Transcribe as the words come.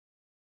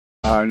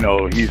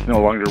No, he's no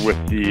longer with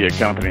the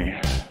company.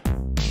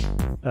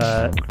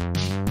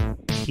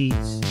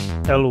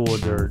 Keith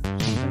Elwood or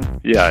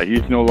something. Yeah,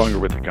 he's no longer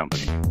with the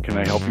company. Can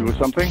I help you with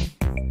something?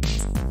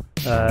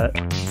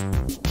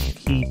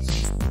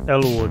 Keith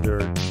Elwood or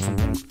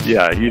something.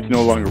 Yeah, he's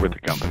no longer with the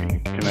company.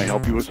 Can I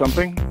help you with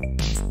something?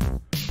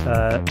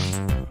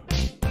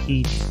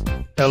 Keith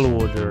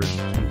Elwood or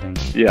something.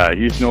 Yeah,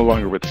 he's no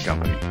longer with the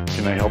company.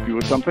 Can I help you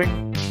with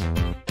something?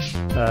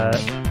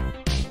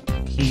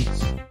 Keith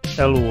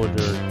Elwood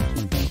or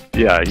something.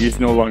 Yeah, he's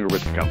no longer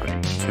with the company.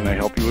 Can I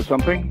help you with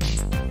something?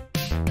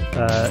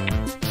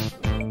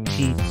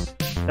 Keith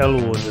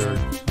Elwood or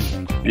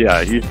something.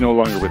 Yeah, he's no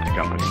longer with the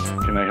company.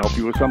 Can I help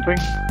you with something?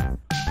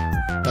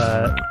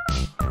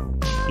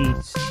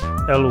 Keith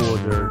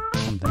Elwood or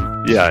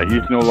something. Yeah,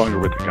 he's no longer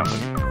with the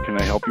company. Can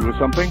I help you with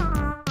something?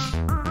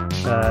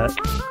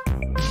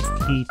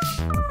 Keith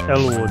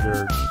Elwood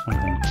or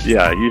something.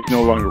 Yeah, he's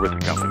no longer with the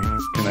company.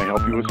 Can I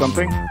help you with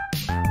something?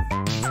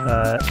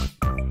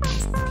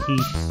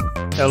 Keith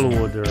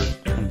Elwood or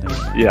something.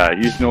 Yeah,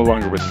 he's no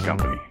longer with the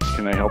company.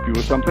 Can I help you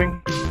with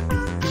something?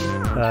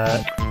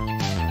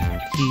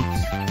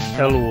 Keith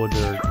Elwood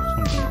or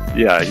something.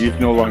 Yeah, he's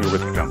no longer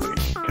with the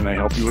company. Can I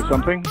help you with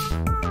something?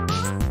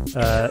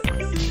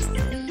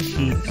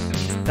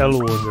 Keith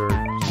Elwood or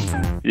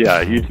something.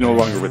 Yeah, he's no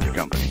longer with the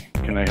company.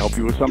 Can I help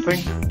you with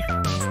something?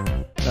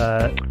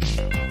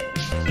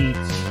 Keith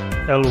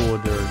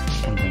Elwood or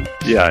something.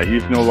 Yeah,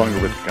 he's no longer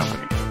with the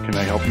company. Can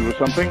I help you with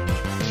something?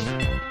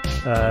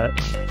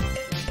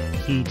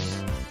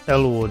 Keith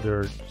Elwood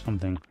or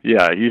something.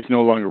 Yeah, he's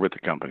no longer with the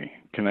company.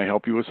 Can I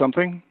help you with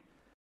something?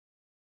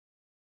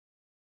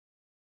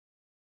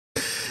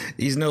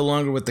 He's no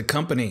longer with the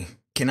company.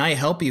 Can I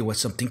help you with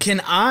something?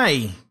 Can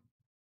I,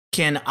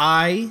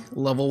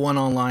 Level 1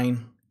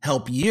 Online,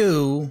 help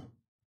you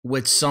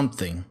with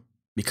something?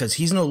 Because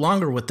he's no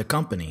longer with the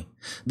company.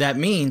 That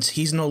means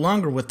he's no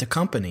longer with the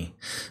company.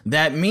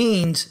 That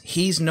means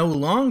he's no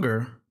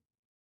longer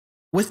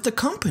with the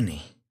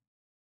company.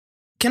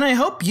 Can I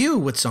help you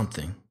with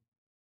something?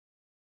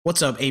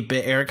 What's up,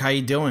 8-Bit Eric? How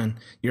you doing?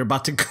 You're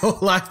about to go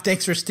live.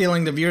 Thanks for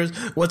stealing the viewers.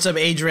 What's up,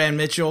 Adrian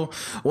Mitchell?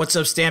 What's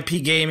up,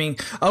 Stampede Gaming?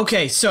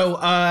 Okay, so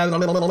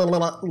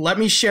let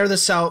me share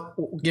this out.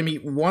 Give me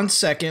 1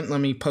 second. Let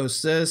me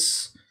post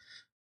this.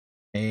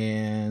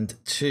 And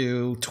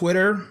to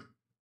Twitter.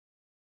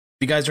 If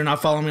you guys are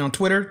not following me on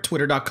Twitter,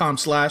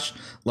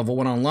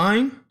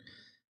 twitter.com/level1online.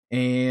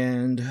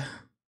 And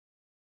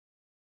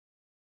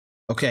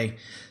okay,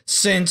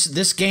 since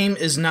this game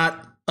is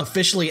not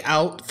officially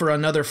out for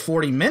another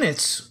 40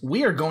 minutes,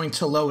 we are going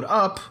to load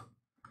up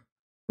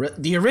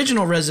the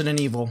original Resident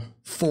Evil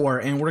 4,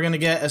 and we're going to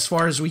get as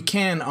far as we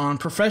can on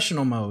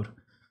professional mode.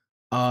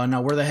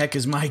 Now, where the heck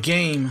is my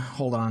game?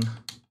 Hold on.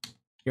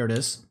 Here it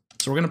is.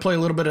 So we're going to play a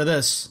little bit of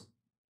this.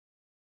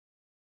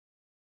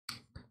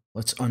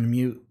 Let's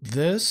unmute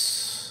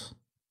this.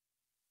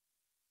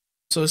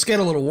 So let's get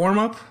a little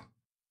warm-up.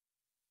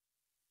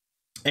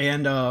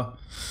 And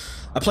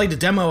I played the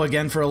demo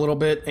again for a little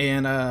bit,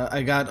 and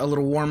I got a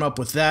little warm-up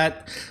with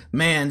that.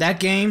 Man,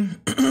 that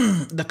game,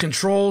 the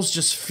controls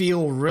just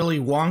feel really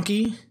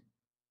wonky.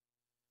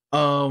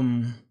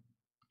 And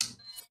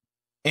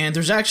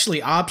there's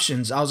actually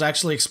options. I was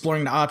actually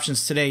exploring the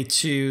options today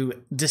to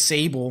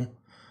disable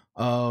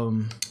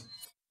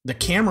the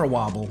camera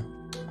wobble.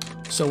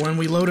 So when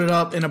we load it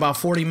up in about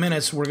 40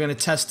 minutes, we're going to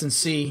test and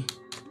see.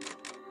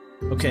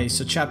 Okay,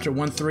 so chapter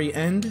 1-3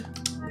 end.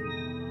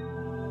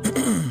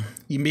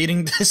 You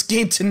meeting this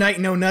game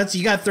tonight, No Nuts?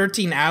 You got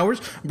 13 hours?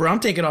 Bro,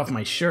 I'm taking off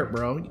my shirt,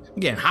 bro. I'm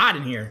getting hot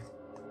in here.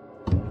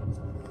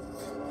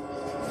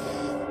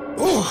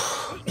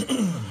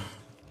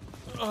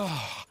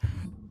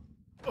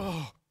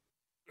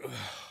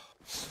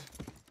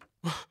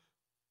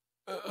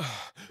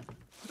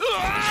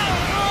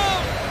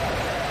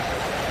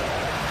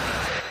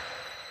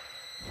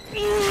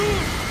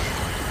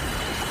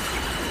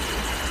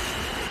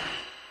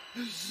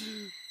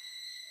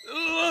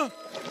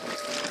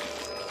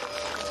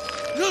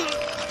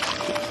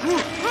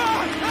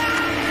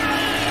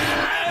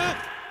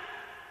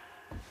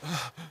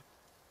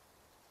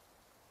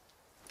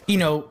 You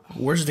know,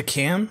 where's the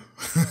cam?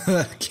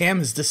 Cam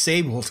is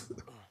disabled.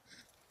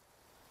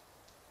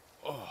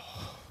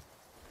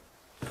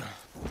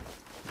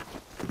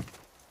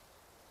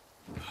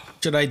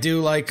 Should I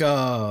do like,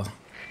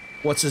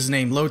 what's his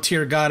name? Low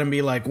tier god and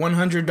be like,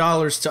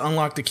 $100 to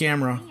unlock the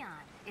camera.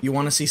 You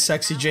want to see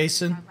sexy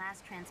Jason?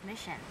 Last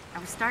transmission. I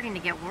was starting to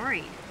get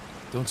worried.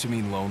 Don't you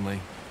mean lonely?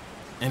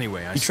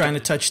 Anyway, You trying to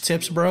touch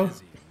tips, bro? and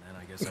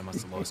I guess I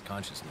must have lost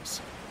consciousness.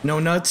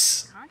 No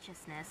nuts?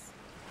 Consciousness.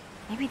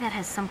 Maybe that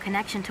has some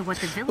connection to what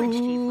the village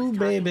chief was Ooh, talking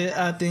baby,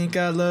 about. I think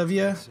I love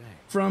you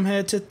from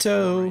head to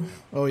toe.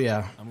 Oh,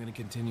 yeah. I'm gonna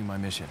continue my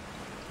mission.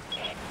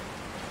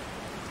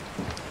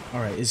 All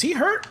right, is he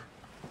hurt?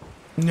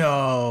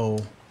 No.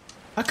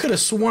 I could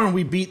have sworn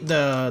we beat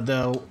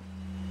the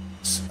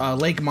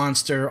lake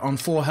monster on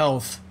full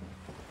health.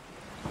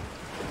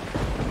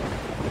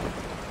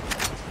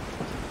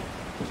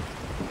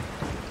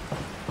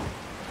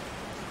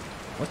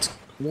 Let's...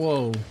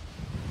 Whoa.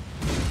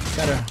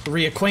 Gotta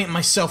reacquaint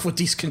myself with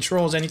these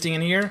controls. Anything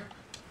in here?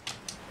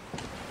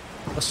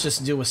 Let's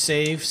just do a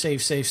save.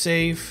 Save, save,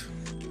 save.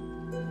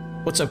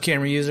 What's up,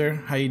 camera user?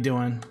 How you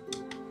doing?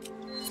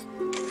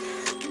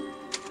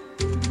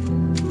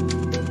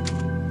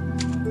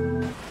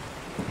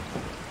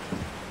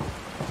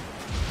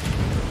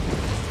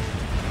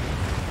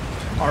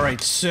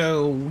 Alright,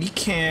 so we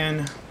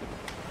can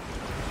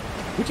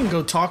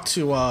go talk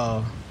to,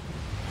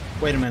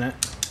 wait a minute.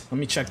 Let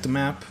me check the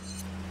map.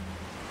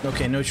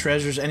 Okay, no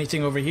treasures.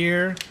 Anything over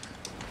here?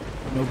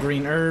 No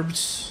green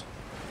herbs.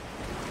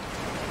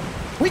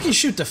 We can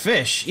shoot the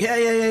fish.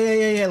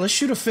 Yeah. Let's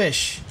shoot a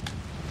fish.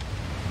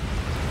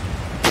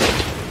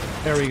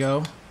 There we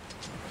go.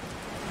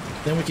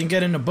 Then we can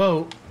get in the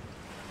boat.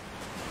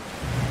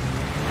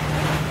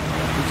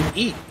 We can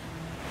eat.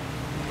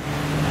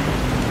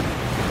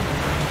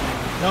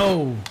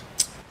 No.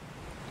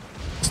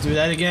 Let's do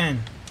that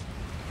again.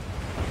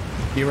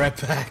 Be right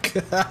back.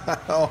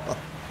 Oh.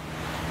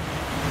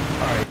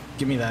 Alright,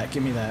 give me that,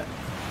 give me that.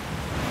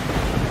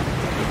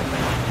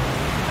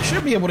 I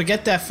should be able to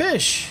get that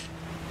fish.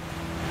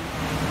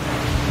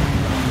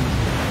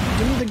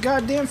 Give me the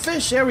goddamn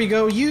fish. There we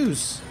go.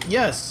 Use.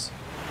 Yes.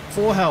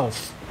 Full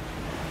health.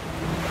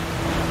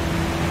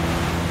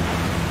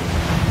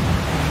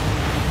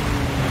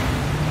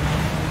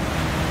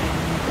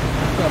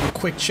 I'll have a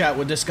quick chat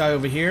with this guy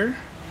over here.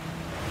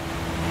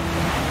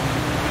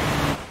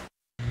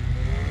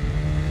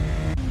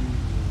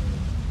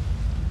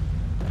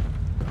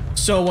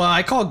 So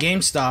I called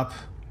GameStop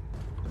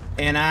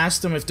and I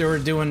asked them if they were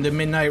doing the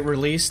midnight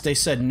release. They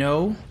said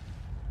no.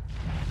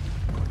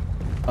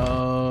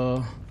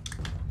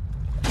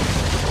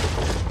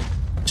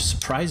 Just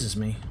surprises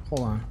me.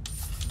 Hold on.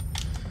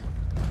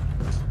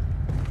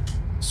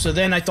 So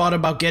then I thought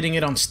about getting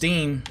it on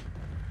Steam.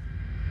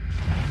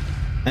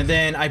 And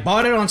then I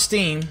bought it on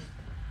Steam.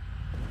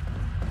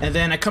 And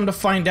then I come to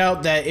find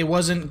out that it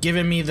wasn't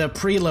giving me the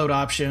preload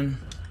option.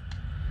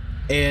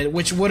 And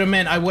which would have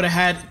meant I would have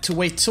had to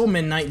wait till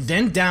midnight,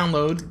 then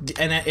download,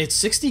 and it's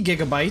 60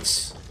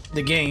 gigabytes,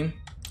 the game.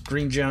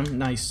 Green gem,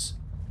 nice.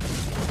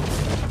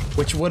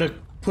 Which would have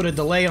put a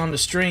delay on the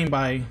stream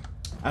by,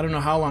 I don't know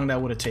how long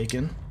that would have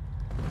taken.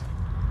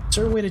 Is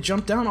there a way to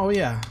jump down? Oh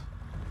yeah.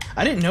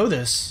 I didn't know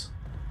this.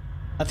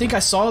 I think I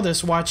saw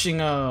this watching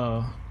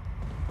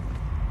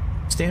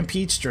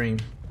Stampede stream.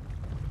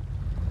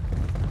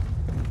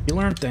 You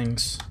learn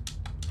things.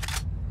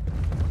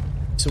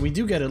 So we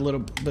do get a little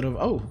bit of...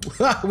 Oh,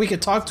 we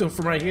could talk to him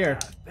from right here.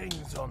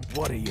 Things on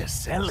what are you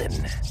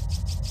selling?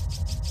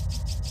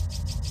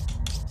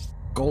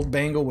 Gold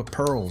bangle with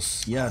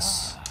pearls.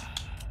 Yes.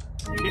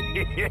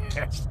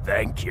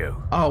 Thank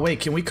you. Oh, wait.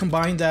 Can we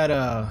combine that,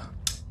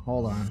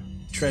 Hold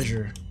on.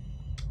 Treasure.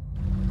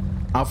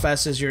 How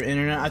fast is your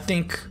internet? I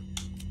think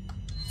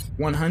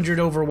 100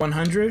 over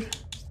 100.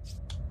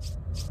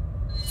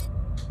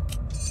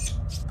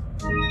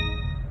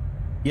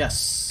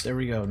 Yes. There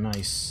we go.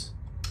 Nice.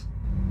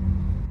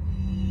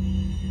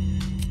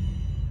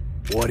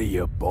 What are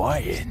you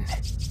buying?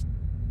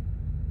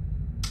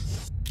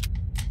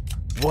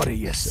 What are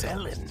you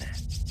selling?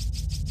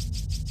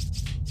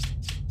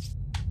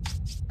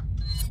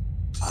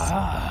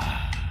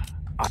 Ah.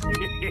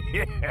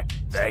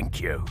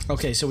 Thank you.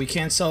 Okay, so we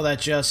can't sell that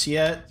just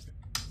yet.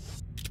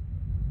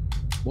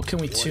 What can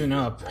we tune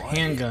up?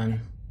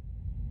 Handgun.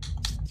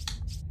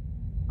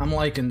 I'm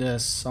liking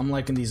this. I'm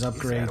liking these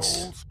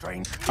upgrades.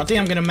 I think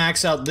I'm gonna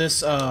max out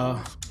this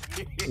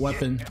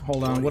weapon.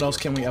 Hold on, what else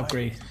can we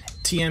upgrade?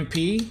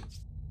 TMP?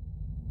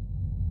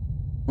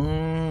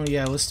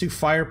 Yeah, let's do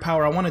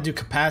firepower. I want to do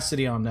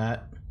capacity on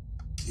that.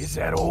 Is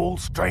that all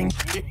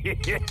strength?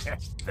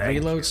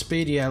 Reload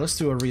speed? Yeah, let's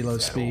do a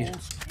reload speed.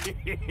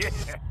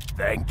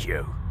 Thank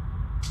you.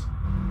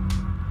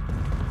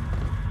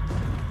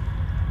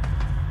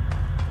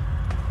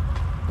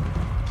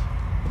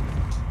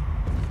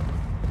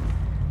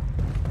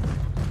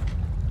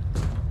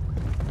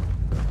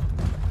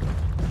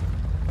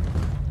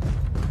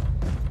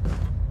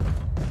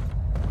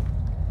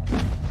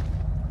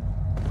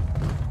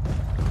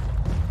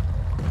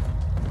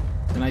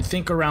 And I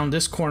think around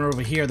this corner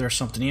over here there's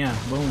something. Yeah,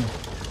 boom.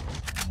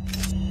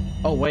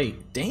 Oh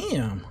wait,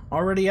 damn,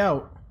 already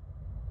out.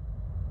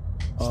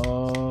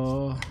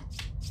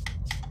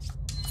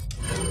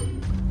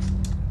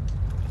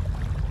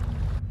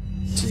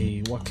 Let's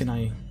see, what can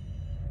I...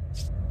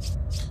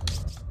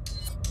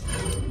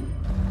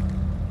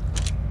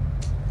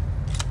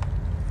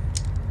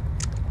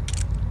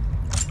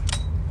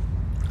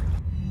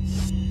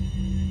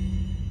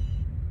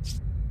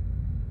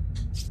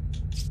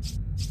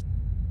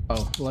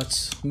 Oh,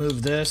 let's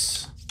move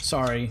this.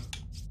 Sorry.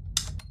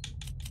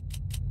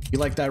 You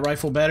like that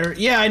rifle better?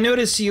 Yeah, I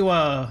noticed you,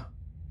 Oh,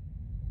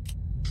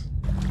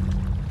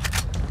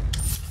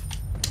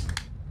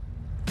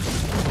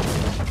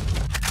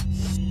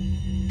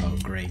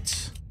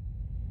 great.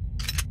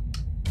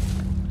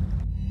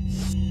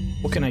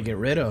 What can I get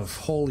rid of?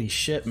 Holy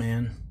shit,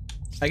 man.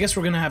 I guess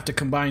we're gonna have to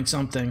combine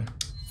something.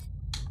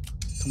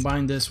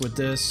 Combine this with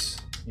this.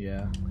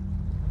 Yeah.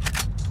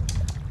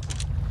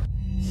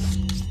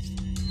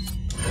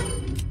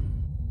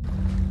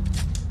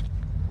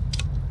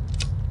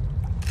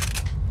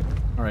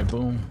 All right,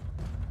 boom.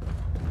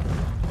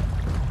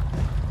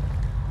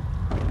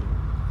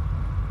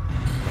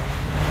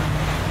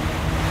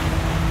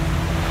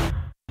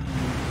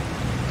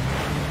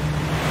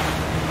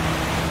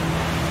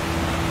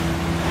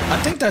 I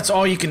think that's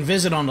all you can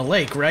visit on the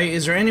lake, right?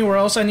 Is there anywhere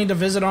else I need to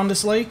visit on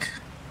this lake?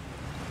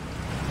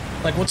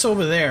 Like, what's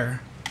over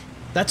there?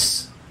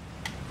 That's...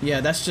 yeah,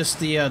 that's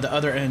just the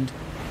other end.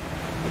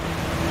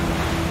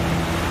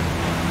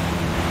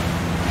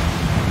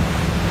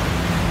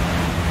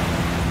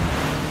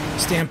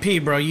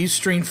 Stampede, bro, you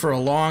streamed for a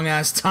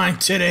long-ass time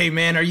today,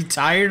 man. Are you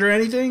tired or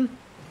anything?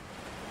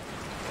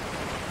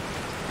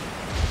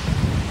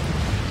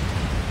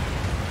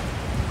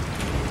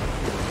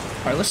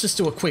 Alright, let's just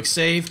do a quick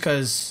save,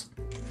 because...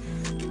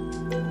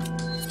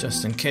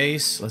 just in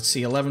case. Let's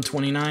see,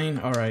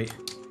 11:29. Alright.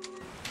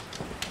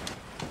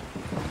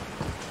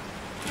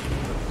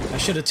 I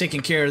should have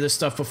taken care of this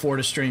stuff before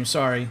the stream,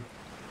 sorry.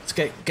 Let's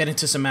get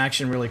into some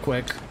action really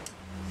quick.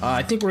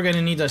 I think we're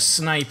gonna need to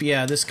snipe,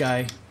 yeah, this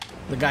guy.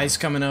 The guy's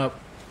coming up.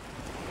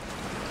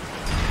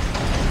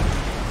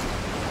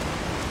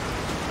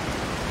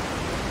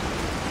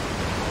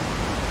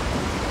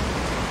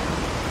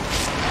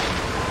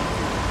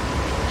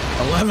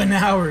 "11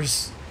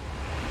 hours.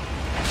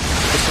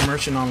 Just a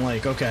merchant on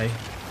lake, okay.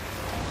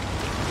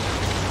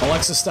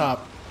 Alexa,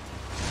 stop.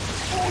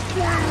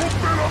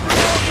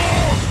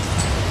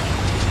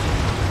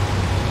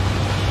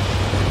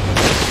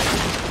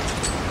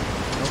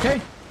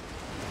 Okay.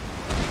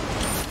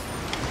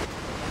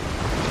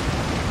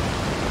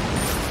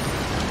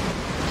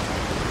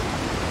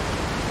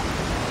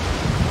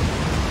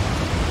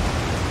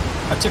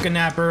 I took a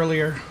nap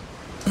earlier,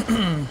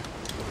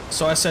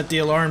 so I set the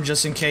alarm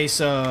just in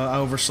case I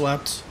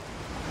overslept.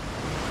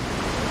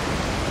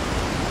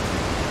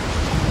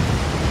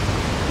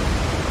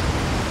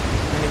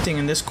 Anything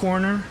in this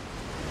corner?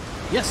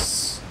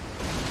 Yes.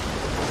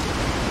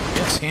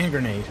 Yes, hand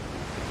grenade.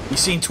 You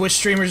seen Twitch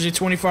streamers do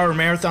 24-hour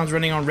marathons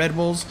running on Red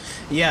Bulls?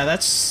 Yeah,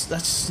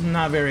 that's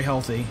not very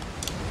healthy.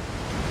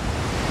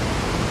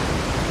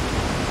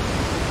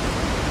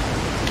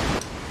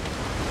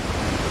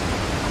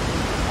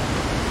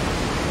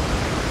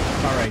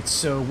 Alright,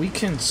 so we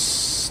can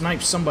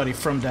snipe somebody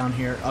from down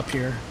here, up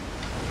here.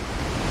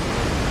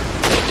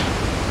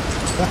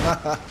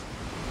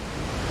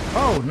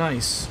 Oh,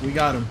 nice. We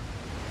got him.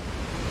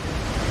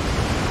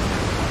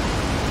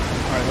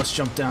 Alright, let's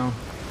jump down.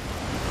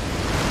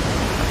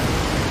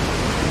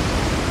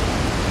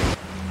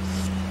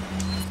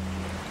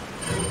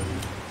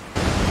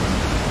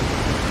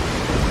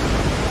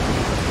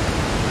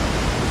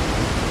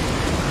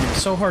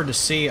 It's so hard to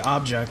see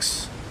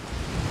objects.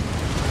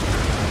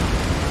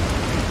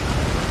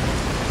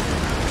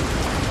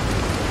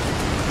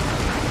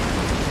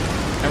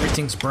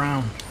 Everything's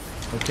brown.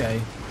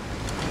 Okay.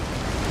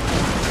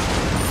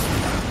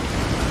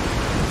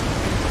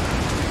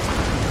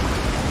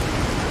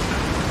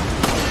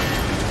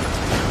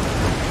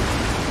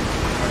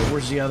 Alright,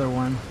 where's the other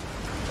one?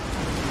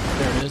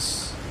 There it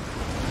is.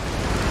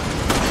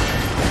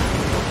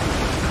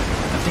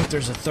 I think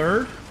there's a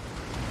third.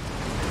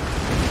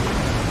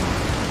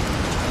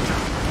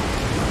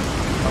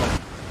 Oh,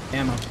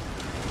 ammo.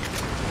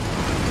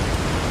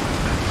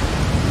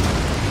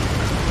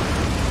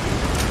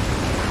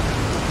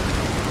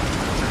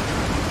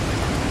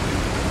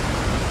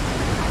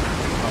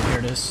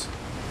 It is.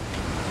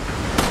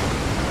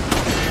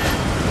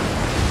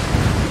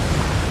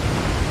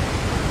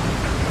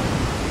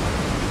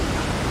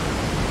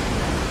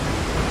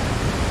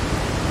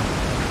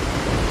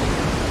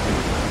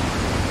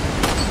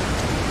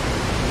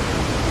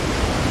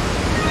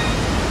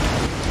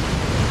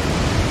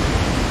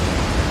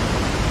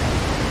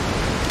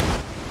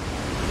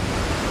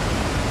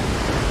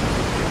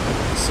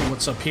 Let's see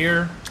what's up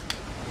here.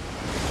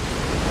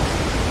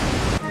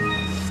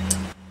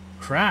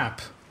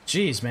 Crap.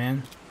 Jeez,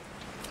 man.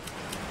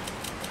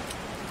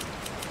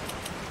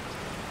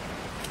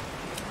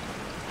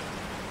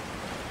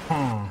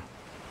 Huh.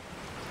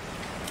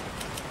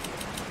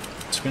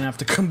 Just gonna have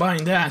to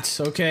combine that.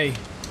 Okay.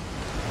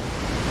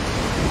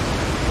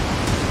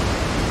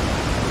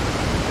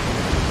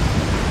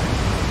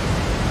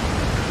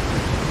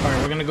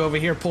 Alright, we're gonna go over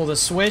here, pull the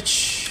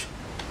switch.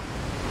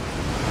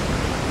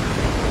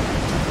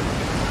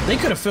 They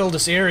could have filled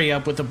this area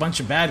up with a bunch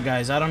of bad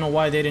guys. I don't know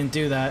why they didn't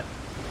do that.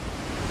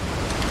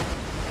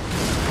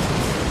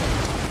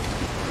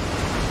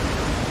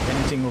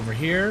 Anything over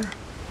here?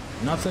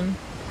 Nothing.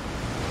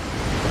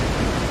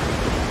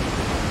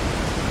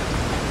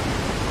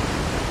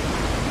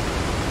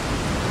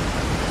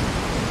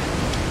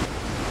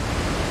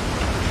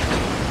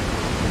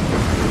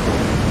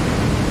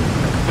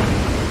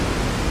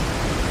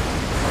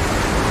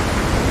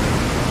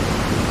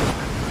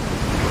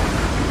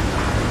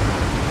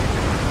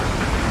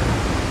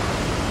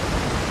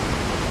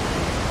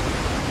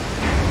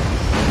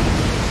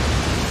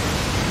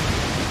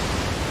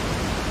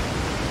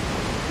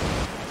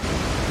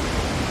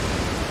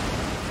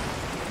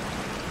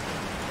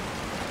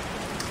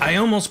 I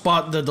almost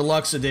bought the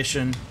deluxe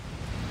edition.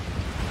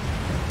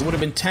 It would have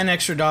been $10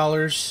 extra.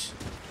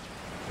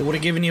 It would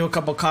have given you a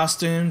couple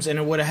costumes, and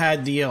it would have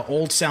had the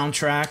old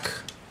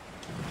soundtrack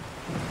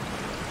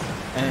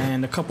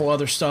and a couple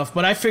other stuff.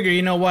 But I figure,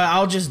 you know what?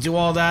 I'll just do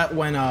all that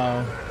when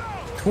I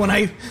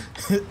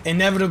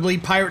inevitably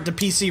pirate the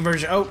PC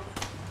version. Oh.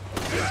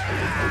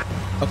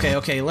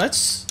 Okay,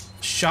 let's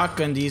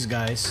shotgun these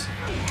guys.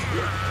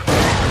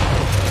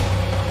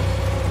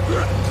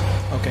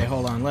 Okay,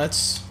 hold on.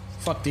 Let's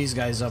fuck these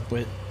guys up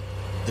with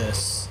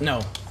this.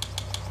 No.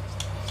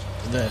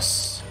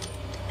 This.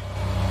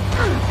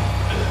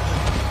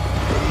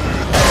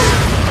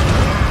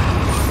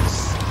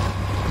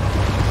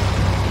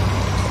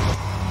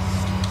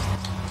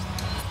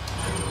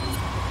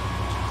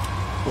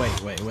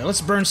 Wait.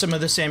 Let's burn some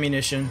of this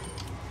ammunition.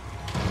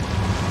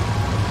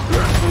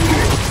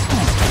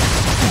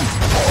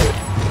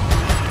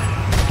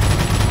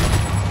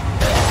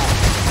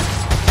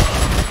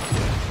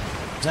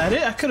 Is that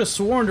it? I could have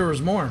sworn there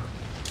was more.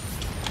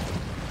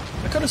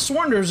 I could have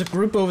sworn there was a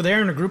group over there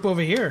and a group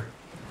over here.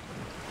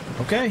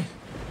 Okay.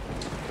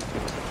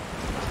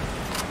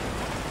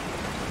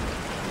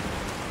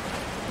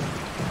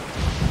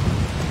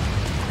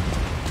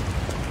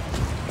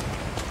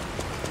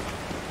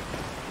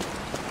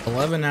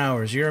 $11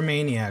 hours. You're a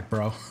maniac,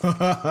 bro.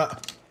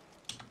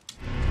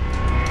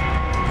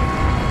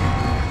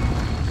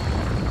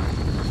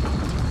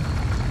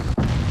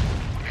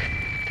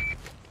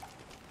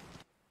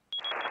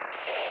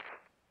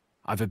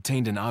 I've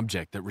obtained an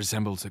object that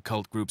resembles a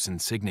cult group's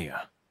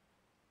insignia.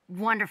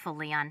 Wonderful,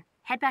 Leon.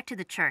 Head back to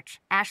the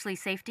church.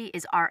 Ashley's safety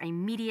is our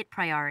immediate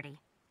priority.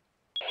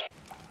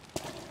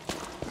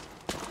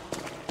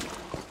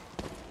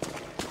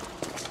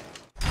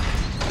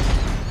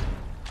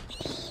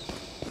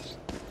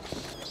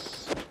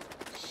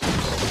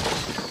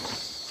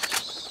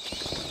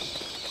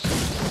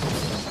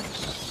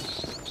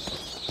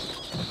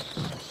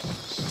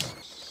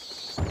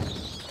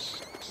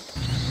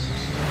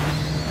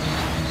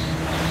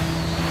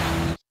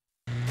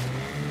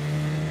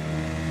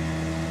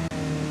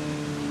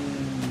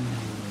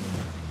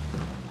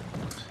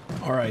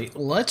 Alright,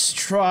 let's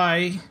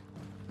try...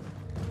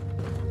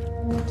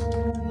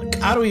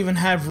 I don't even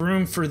have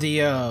room for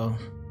the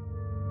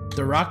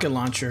rocket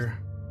launcher.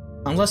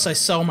 Unless I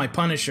sell my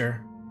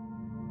Punisher.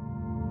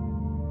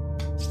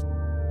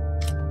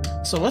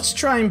 So let's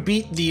try and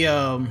beat the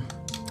El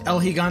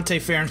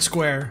Gigante fair and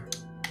square.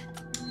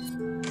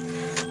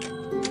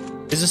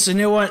 Is this a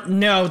new one?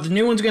 No, the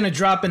new one's gonna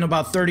drop in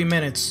about 30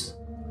 minutes.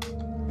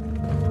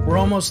 We're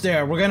almost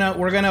there.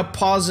 We're gonna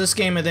pause this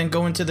game and then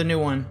go into the new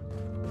one.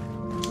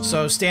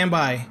 So stand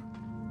by.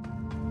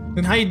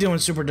 And how you doing,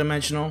 Super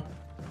Dimensional?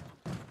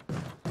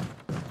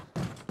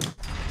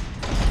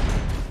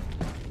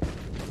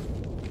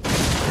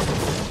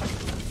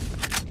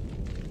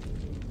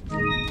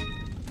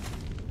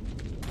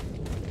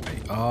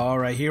 All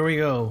right, here we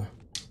go.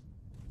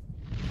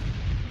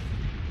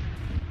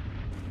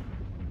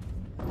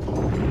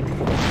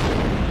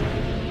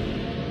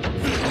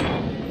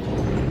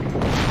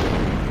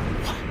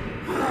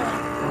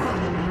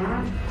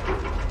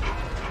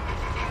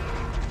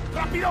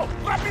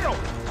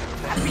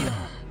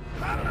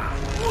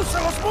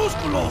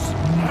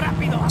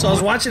 So I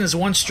was watching this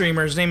one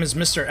streamer, his name is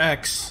Mr.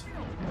 X,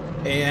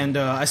 and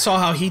I saw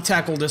how he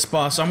tackled this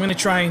boss, so I'm gonna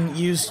try and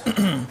use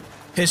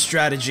his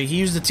strategy. He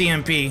used the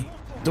TMP.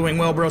 Doing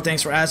well, bro,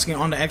 thanks for asking.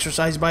 On the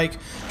exercise bike,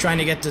 trying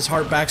to get this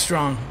heart back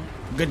strong.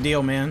 Good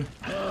deal, man.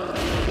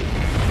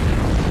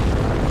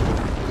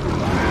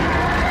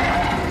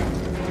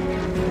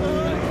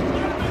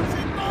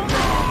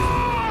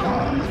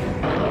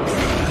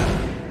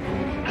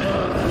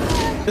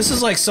 This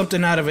is like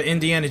something out of an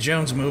Indiana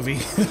Jones movie.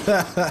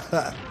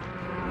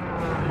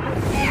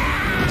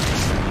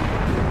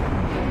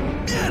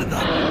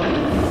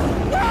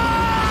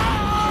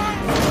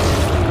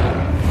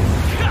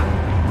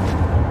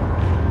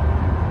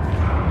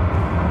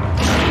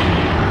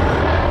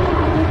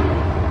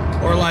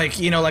 Or like,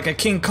 you know, like a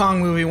King Kong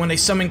movie when they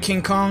summon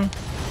King Kong.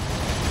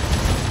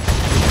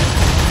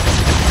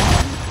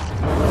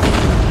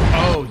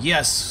 Oh,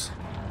 yes.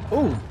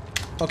 Ooh.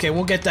 Okay,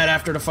 we'll get that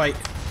after the fight.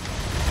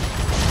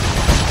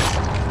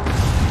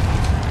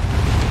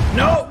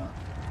 No!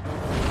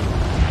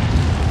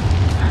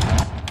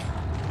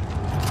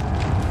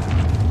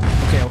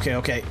 Okay.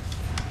 Okay,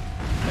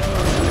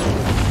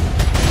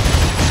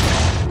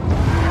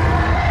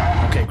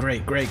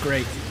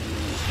 great.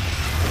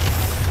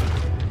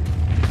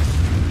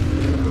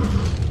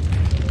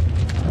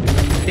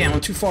 Damn, I'm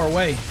too far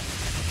away.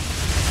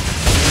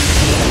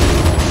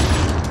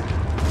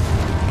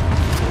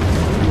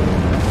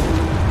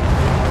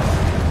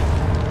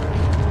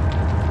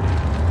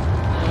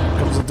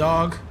 Comes the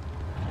dog.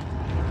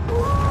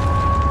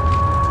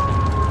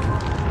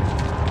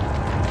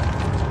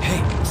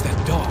 Hey, it's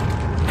that dog.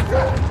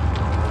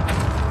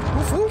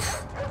 Woof woof.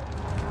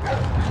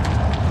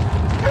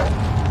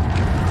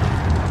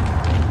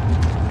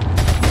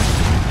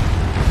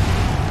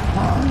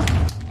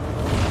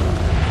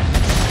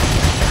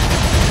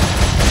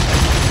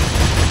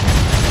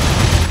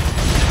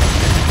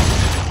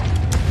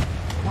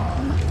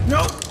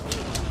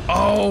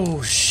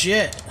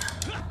 shit.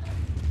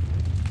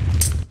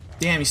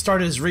 Damn, he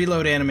started his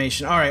reload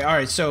animation.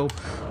 Alright, so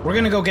we're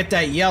gonna go get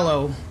that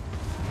yellow.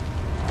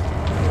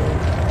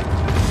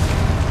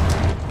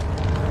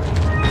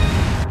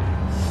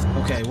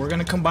 Okay, we're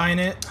gonna combine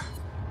it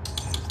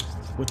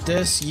with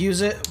this,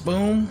 use it,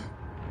 boom.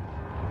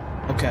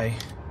 Okay.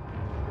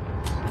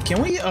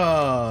 Can we,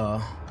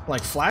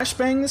 like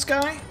flashbang this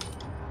guy?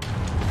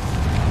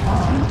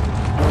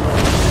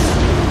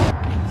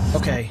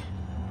 Okay.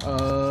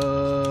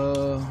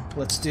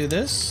 Let's do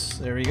this.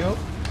 There we go.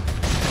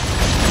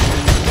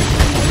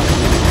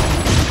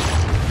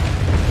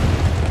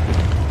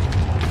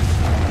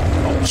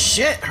 Oh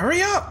shit,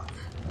 hurry up!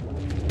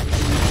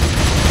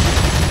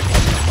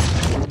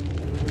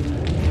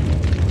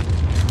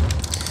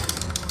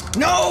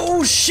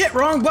 No shit,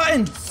 wrong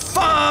button!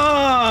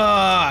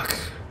 Fuck!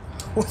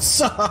 What's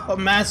up,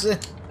 Massive?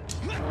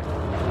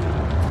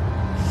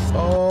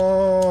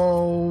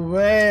 Oh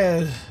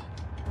man.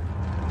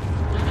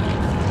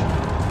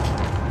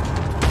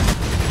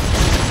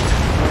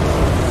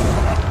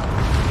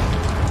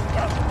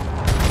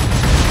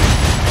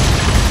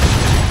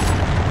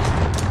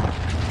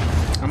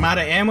 I'm out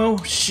of ammo?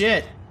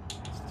 Shit.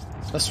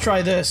 Let's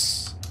try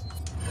this.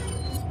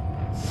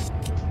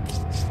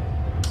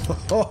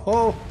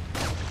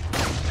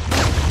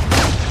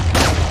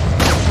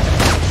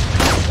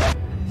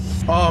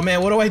 Oh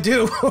man, what do I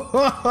do?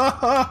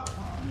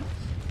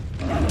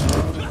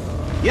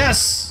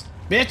 Yes,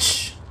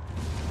 bitch.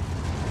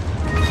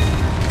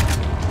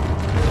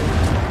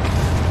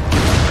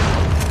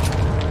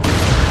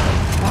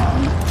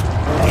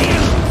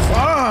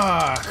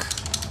 Fuck.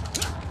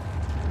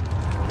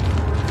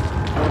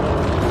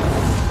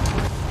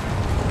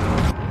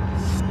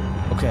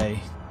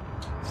 Okay.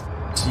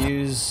 Let's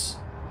use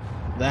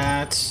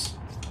that.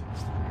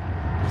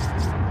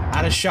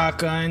 Out of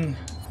shotgun.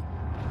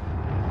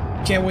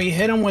 Can we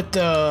hit him with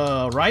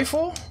the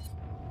rifle?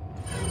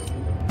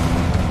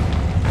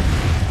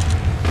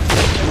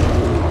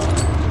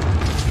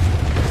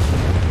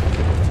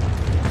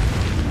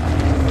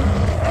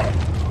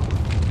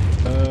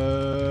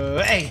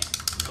 Hey!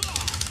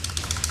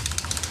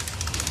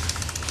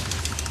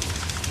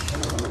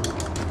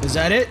 Is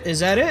that it?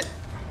 Is that it?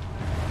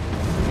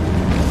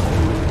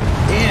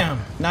 Damn,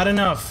 not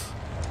enough.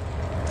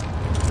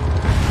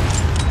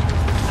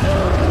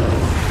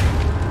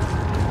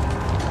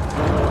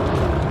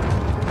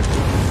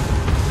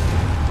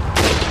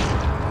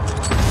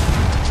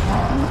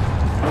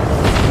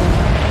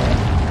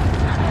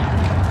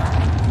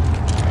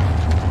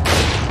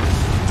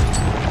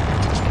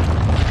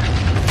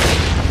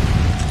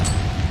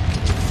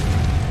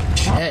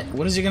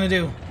 What is he gonna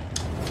do?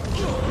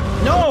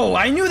 No!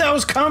 I knew that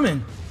was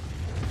coming!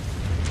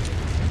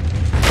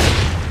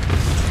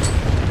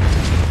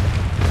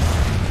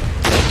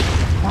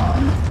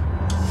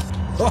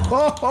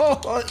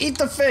 Oh, eat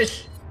the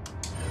fish!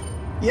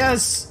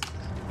 Yes!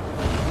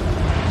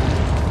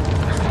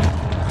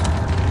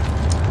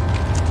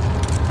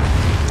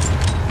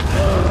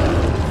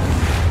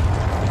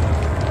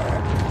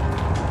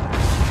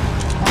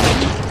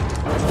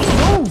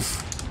 Move!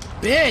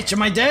 Bitch,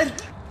 am I dead?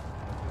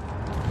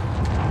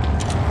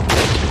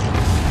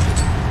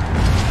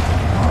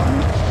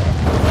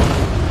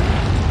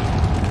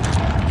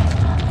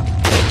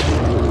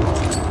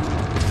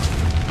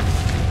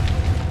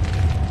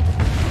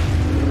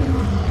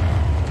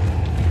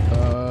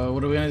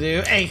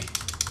 Hey!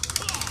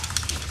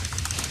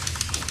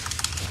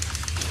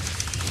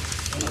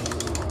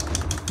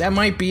 That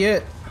might be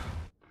it.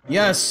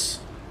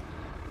 Yes.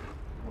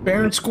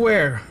 Fair and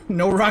square.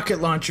 No rocket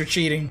launcher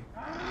cheating.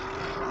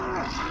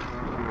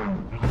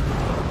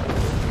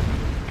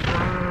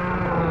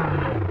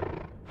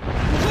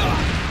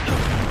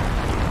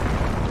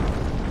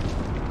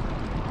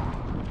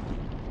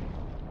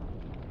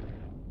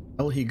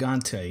 El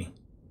Gigante.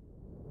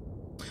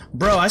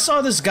 Bro, I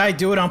saw this guy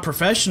do it on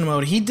professional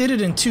mode. He did it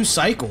in 2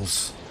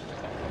 cycles.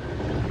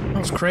 That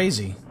was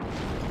crazy.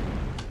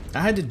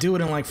 I had to do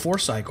it in like 4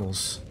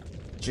 cycles.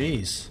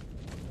 Jeez.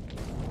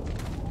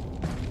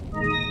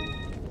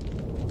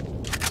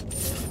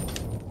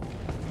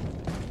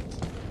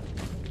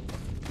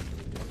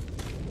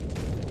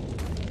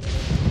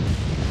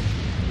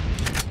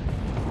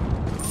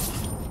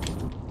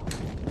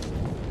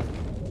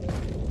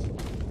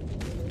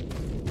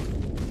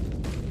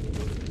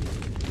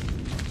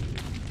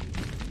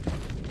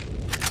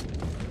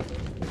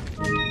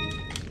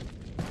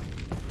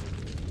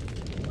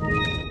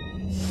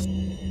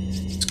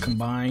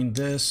 Combine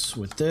this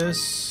with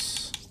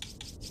this.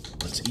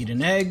 Let's eat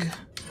an egg.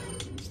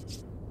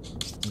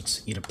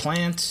 Let's eat a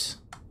plant.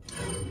 I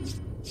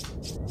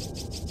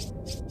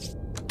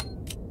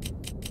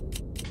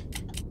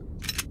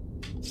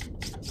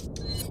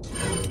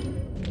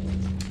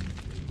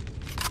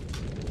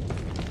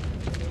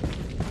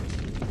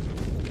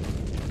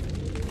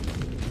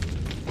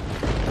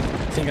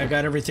think I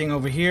got everything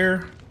over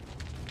here.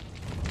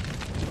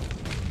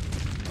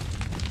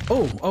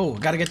 Oh,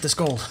 gotta get this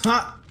gold.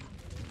 Ha!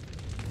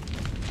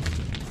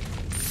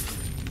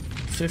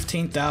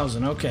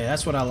 15,000. Okay,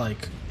 that's what I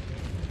like.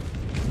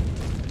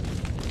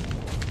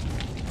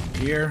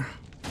 here.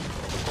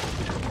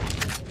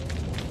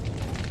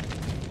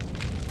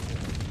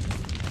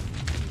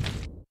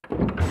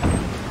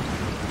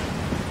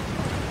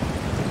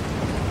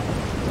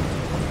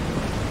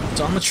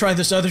 So I'm gonna try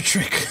this other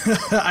trick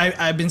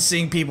I've been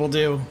seeing people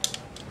do.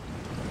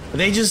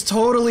 They just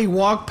totally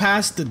walk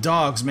past the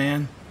dogs,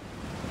 man.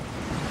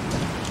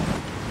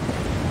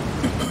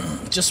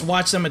 Just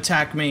watch them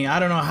attack me. I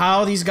don't know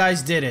how these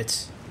guys did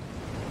it.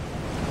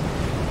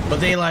 But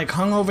they like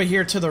hung over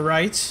here to the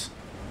right.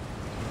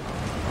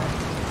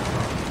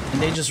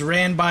 And they just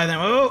ran by them.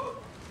 Oh!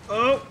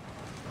 Oh!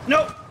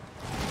 No!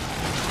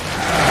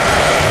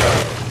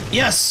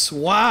 Yes!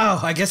 Wow!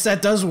 I guess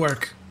that does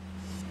work.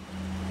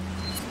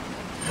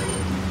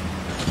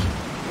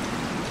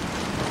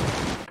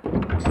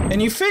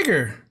 And you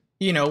figure,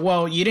 you know,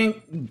 well, you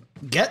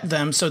didn't get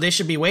them, so they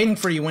should be waiting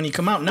for you when you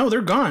come out. No,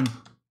 they're gone.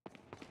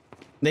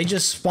 They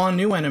just spawn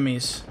new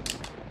enemies.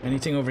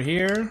 Anything over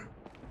here?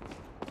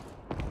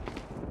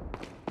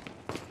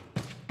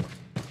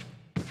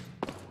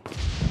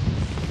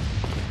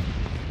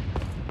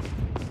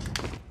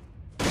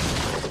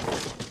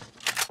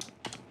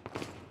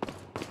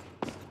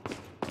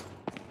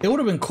 It would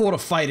have been cool to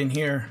fight in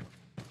here.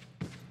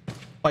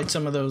 Fight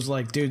some of those,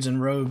 like, dudes in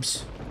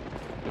robes.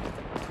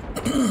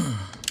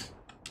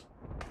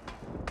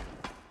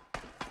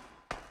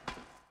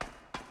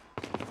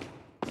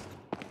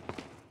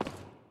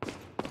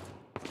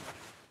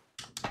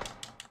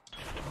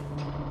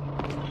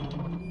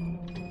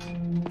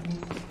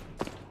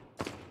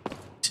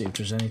 See if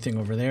there's anything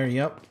over there.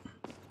 Yep.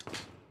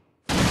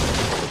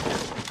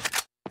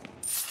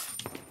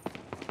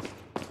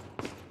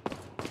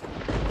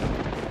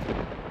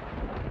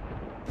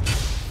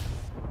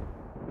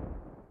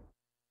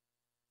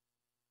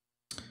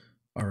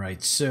 All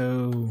right,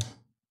 so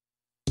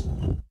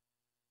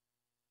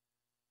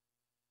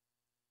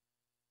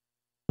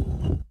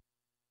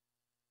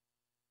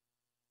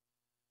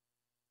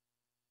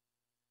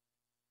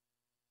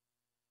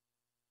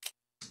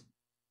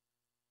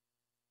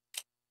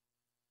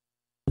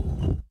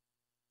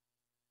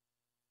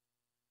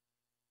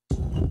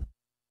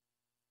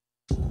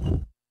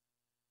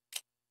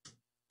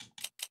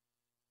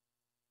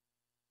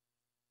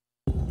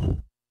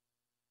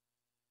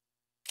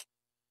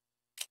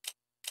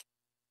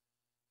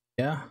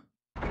yeah.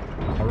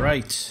 All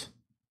right.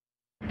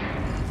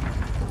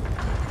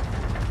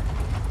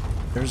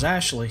 There's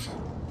Ashley.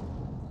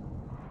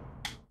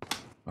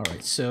 All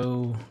right,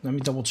 so let me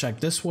double check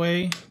this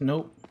way.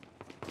 Nope.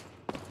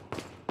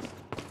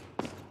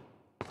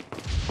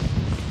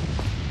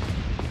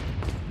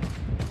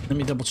 Let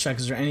me double check.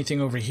 Is there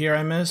anything over here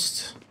I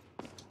missed?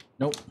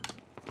 Nope.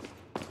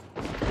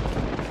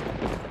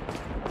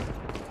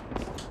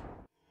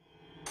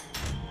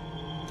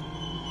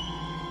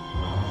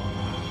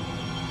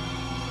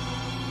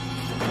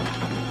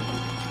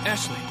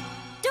 Ashley!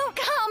 Don't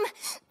come!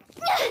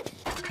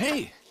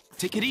 Hey!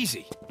 Take it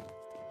easy.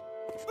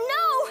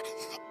 No!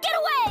 Get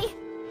away!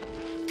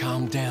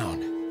 Calm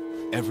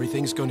down.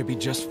 Everything's going to be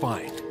just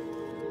fine.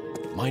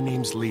 My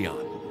name's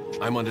Leon.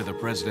 I'm under the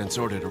President's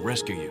order to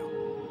rescue you.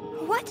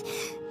 What?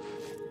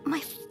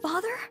 My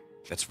father?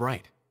 That's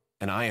right.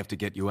 And I have to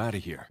get you out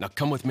of here. Now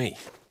come with me.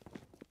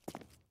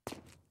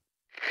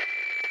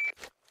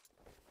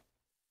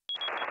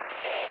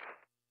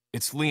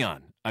 It's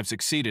Leon. I've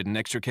succeeded in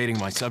extricating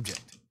my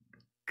subject.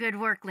 Good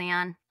work,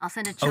 Leon. I'll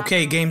send a chopper.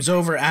 Okay, game's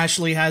over.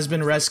 Ashley has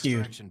been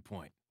rescued. Action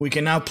point. We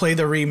can now play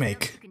the You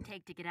remake. can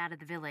take to get out of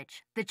the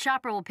village. The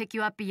chopper will pick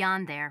you up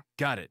beyond there.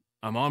 Got it.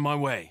 I'm on my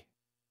way.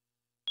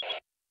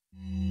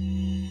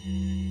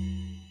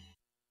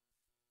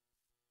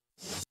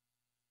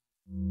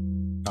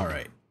 All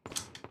right.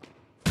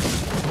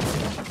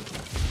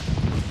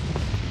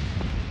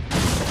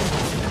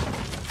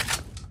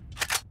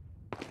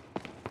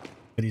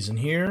 He's in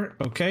here.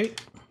 Okay.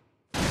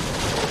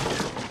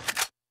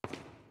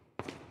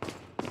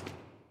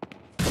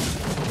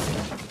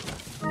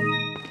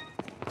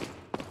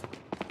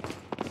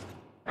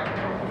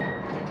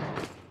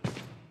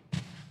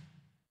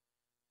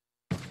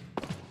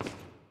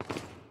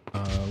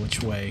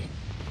 Which way?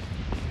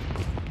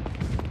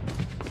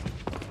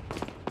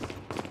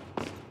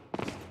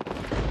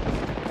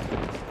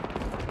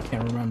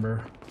 Can't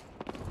remember.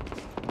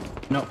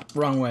 Nope,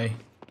 wrong way.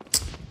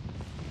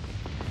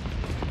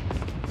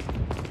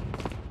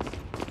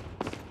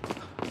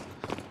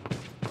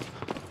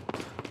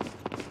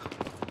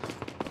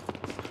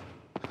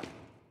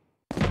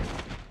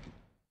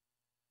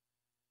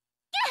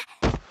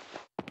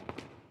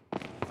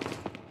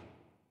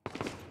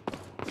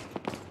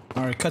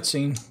 Alright,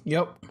 cutscene.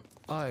 Yep.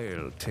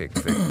 I'll take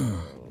the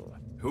girl.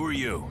 Who are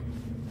you?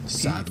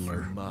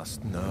 Sadler. You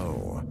must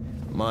know.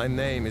 My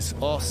name is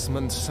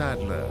Osmond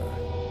Sadler,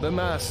 the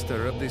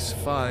master of this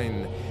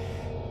fine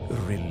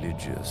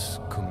religious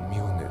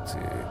community.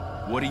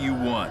 What do you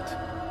want?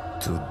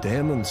 To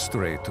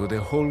demonstrate to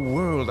the whole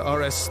world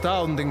our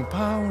astounding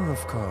power, of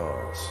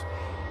course.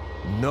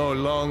 No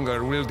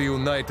longer will the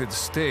United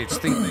States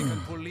think they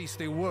can police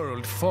the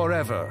world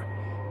forever.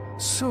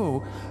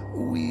 So,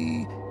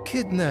 we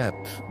kidnap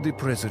the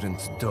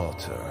president's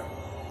daughter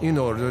in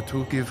order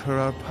to give her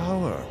our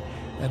power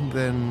and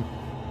then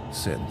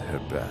send her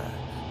back.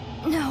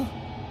 No.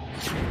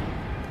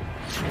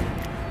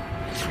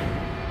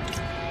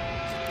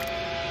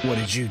 What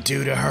did you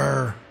do to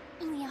her?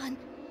 Leon,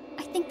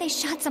 I think they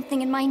shot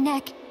something in my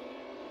neck.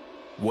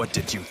 What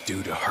did you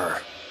do to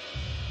her?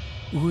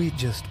 We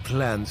just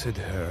planted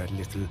her a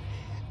little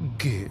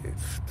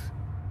gift.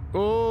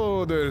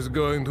 Oh, there's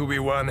going to be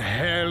one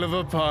hell of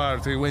a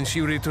party when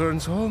she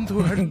returns home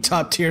to her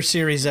Top tier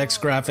Series X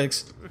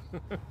graphics.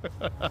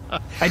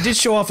 I did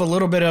show off a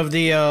little bit of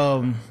the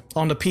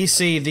on the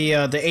PC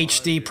the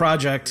HD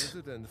project.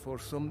 president for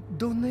some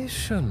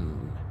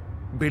donation.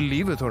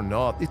 Believe it or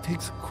not, it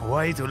takes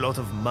quite a lot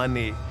of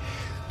money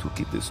to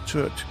keep this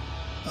church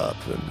up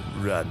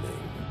and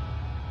running.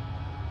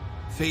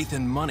 Faith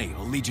and money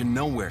will lead you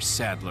nowhere,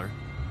 Sadler.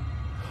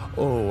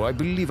 Oh, I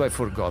believe I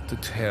forgot to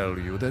tell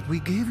you that we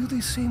gave you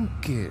the same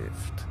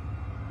gift.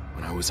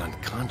 When I was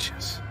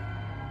unconscious.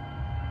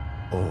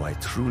 Oh, I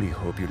truly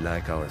hope you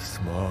like our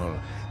small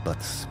but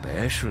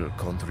special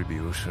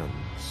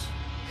contributions.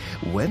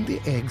 When the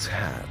eggs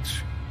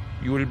hatch,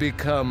 you will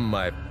become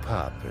my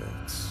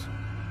puppets.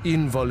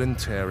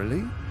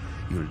 Involuntarily,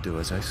 you'll do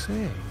as I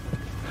say.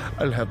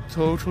 I'll have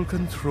total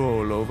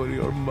control over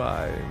your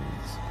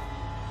minds.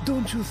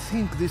 Don't you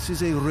think this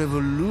is a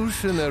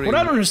revolutionary... What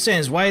I don't understand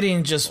is why he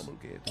didn't just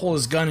pull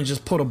his gun and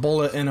just put a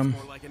bullet in him.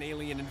 More like an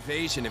alien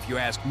invasion, if you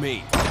ask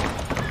me.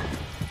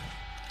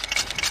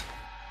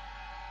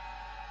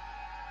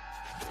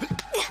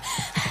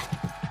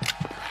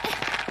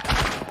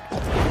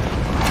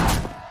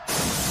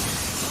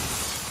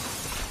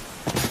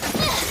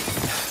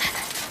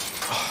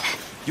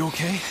 You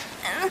okay?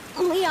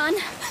 Leon,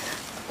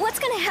 what's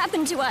gonna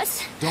happen to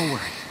us? Don't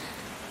worry.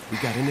 We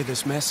got into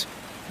this mess.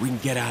 We can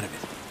get out of it.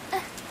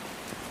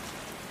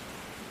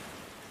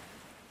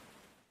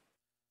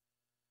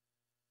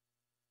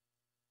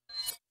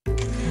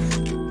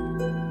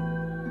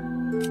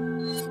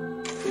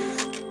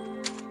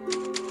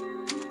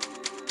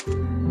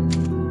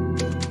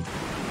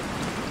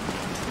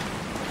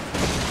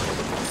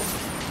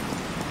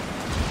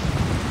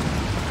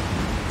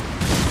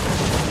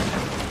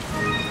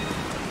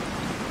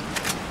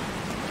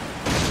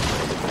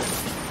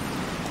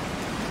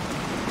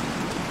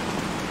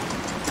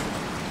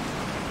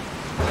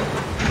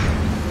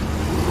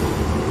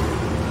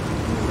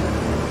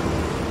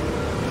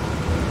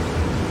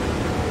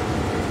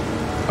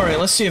 Alright,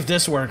 let's see if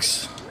this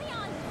works.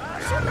 Leon,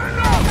 shoot the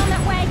guns on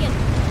that wagon.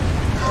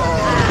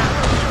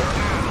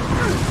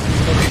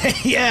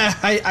 Yeah,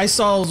 I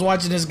saw I was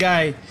watching this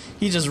guy.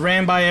 He just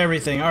ran by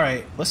everything.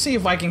 Alright, let's see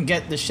if I can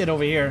get this shit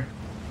over here.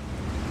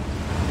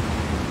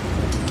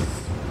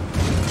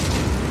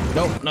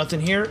 Nope, nothing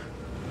here.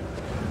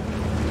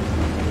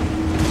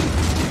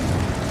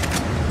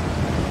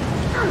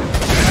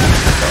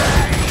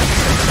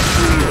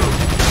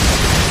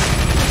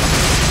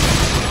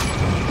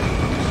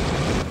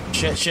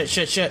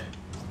 Shit.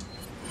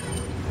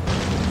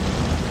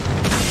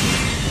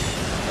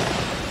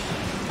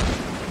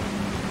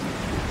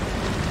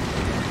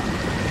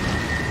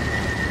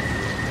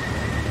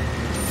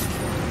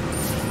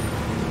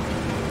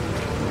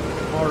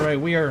 Alright,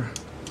 we are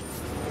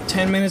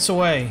 10 minutes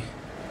away.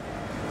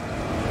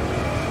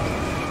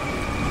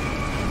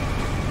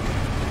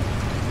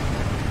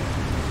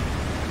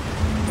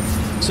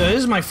 So this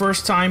is my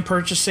first time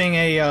purchasing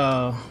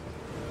a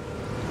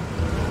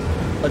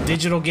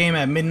digital game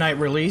at midnight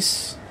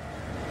release.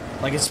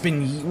 Like it's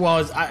been, well,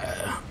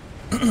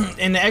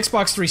 in the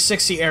Xbox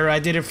 360 era, I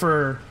did it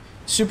for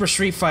Super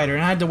Street Fighter,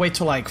 and I had to wait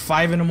till like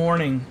 5 in the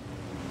morning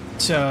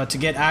to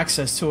get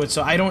access to it.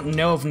 So I don't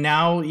know if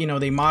now, you know,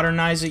 they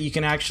modernize it, you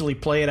can actually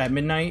play it at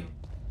midnight.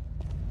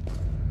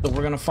 So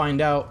we're gonna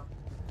find out.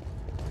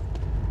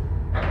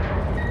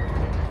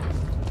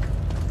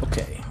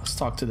 Okay, let's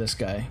talk to this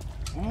guy.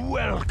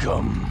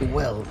 Welcome.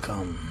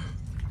 Welcome.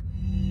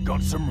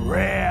 Got some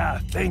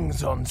rare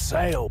things on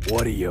sale.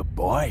 What are you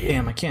buying?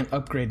 Damn, I can't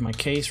upgrade my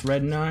case.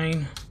 Red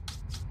 9.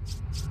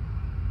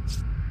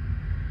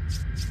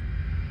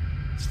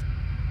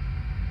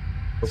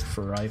 Look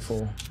for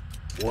rifle.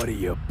 What are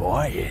you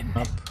buying?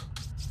 Up.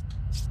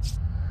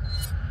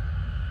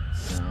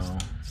 No.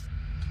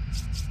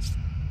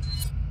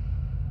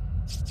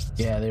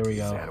 Yeah, there we Is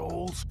go. that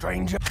all,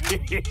 stranger?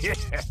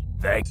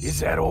 Is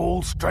that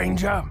all,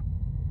 stranger?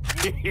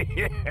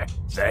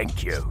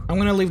 Thank you. I'm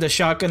gonna leave the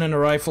shotgun and the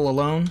rifle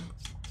alone,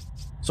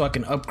 so I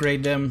can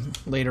upgrade them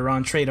later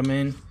on, trade them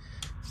in.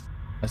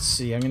 Let's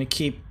see, I'm gonna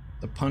keep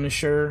the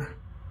Punisher.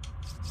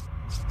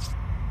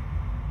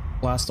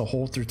 Blast a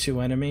hole through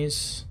 2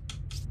 enemies.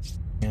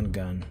 And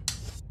gun.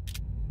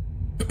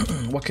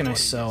 What can I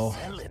sell?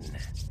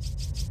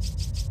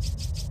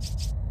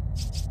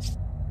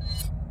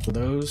 For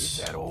those.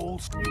 Is that all?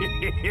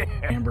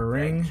 Amber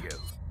ring. Thank you.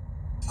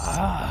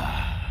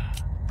 Ah.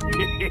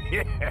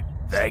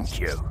 Thank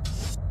you.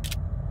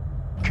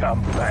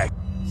 Come back.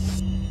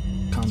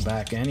 Come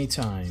back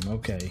anytime.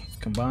 Okay.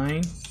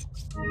 Combine.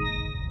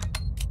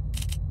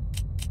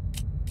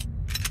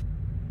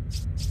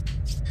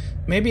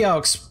 Maybe I'll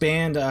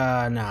expand,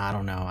 nah, I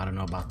don't know. I don't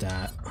know about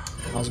that.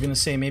 I was gonna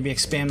say maybe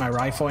expand my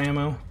rifle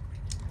ammo.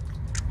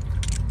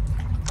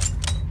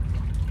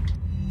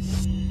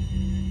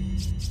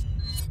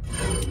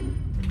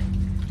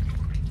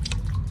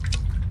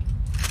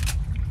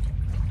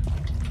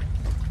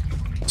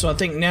 So I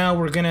think now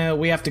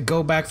we have to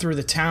go back through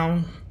the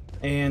town,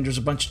 and there's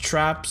a bunch of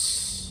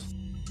traps.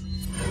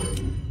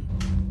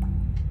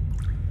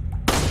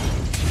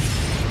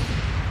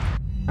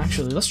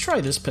 Actually, let's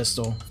try this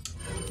pistol.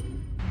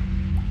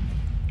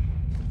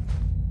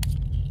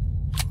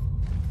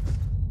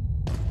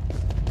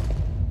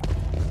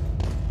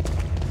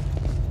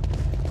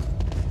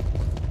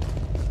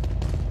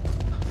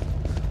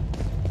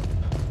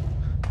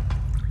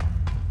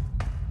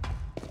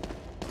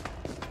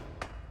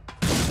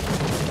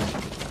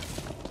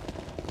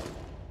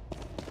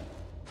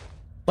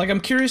 Like,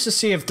 I'm curious to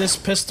see if this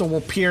pistol will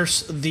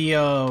pierce the,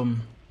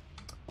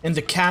 in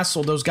the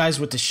castle, those guys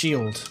with the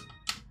shield.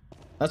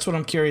 That's what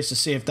I'm curious to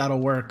see if that'll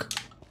work.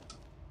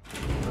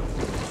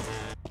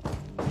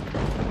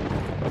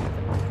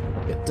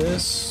 Get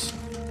this.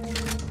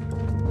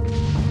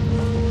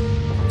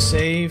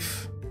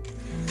 Save.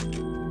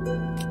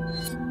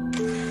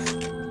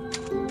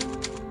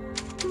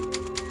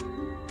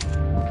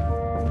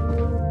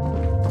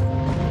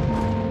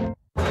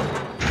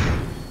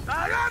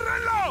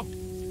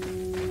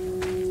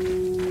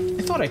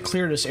 I thought I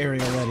cleared this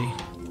area already.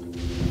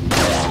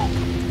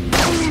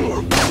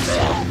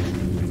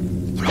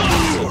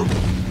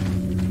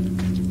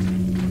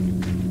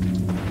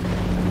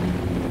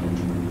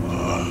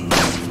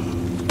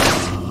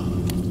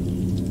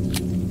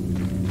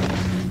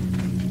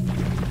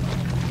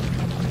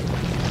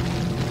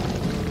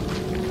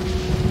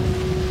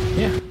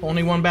 Yeah,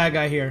 only one bad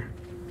guy here.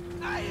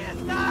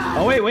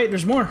 Oh wait,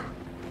 there's more.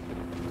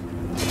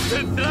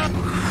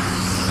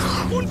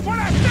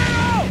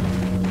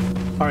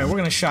 Alright, we're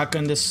gonna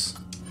shotgun this.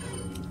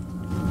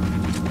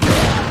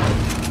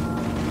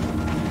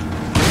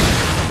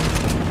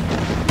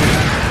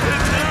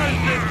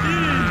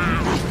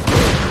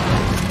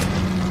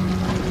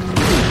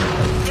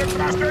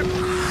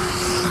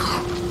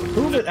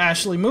 Move it,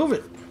 Ashley, move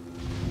it.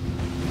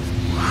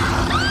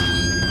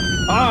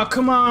 Oh,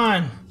 come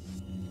on.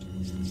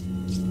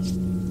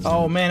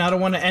 Oh man, I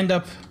don't want to end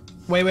up...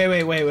 Wait.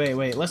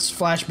 Let's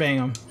flashbang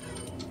him.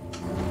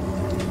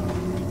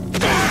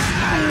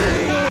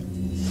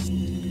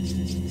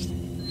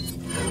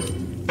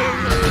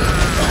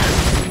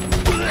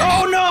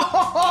 Oh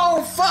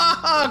no!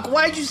 Fuck!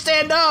 Why'd you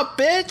stand up,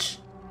 bitch?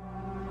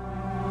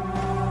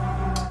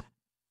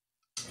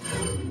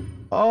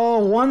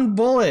 Oh, one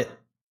bullet.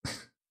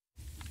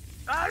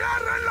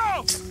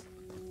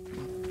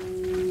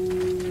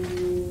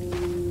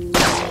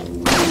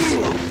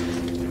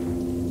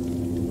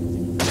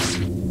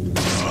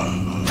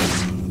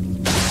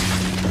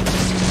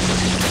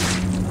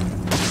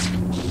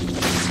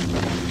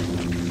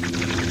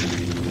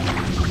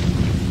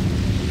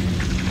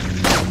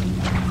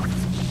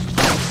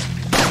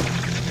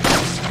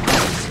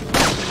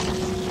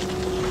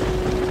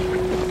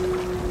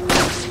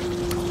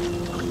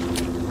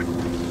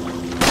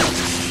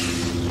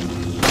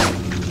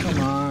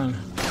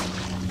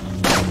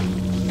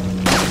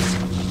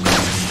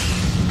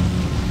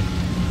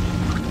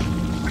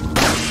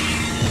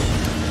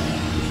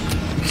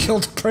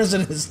 Killed the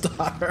president's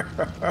daughter.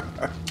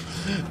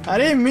 I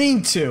didn't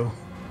mean to.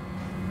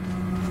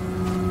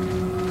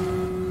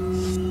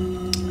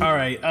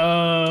 Alright,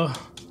 oh,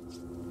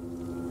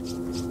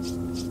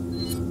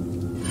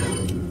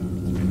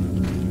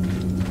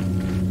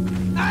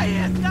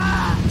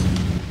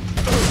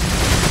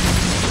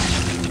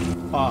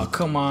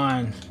 come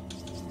on.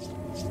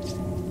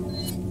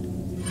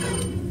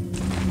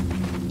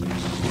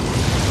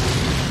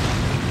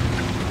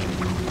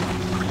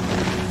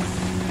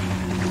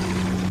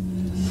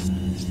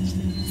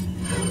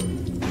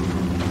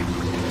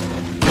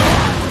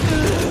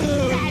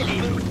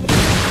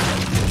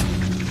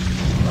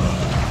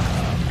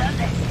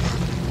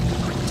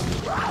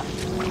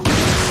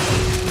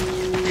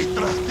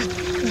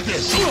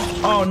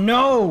 Oh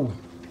no!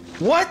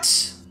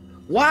 What?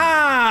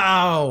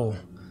 Wow!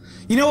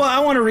 You know what? I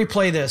want to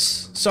replay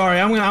this. Sorry,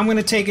 I'm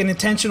gonna take an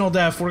intentional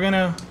death. We're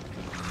gonna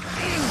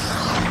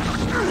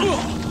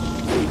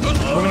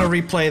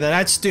replay that.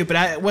 That's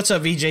stupid. What's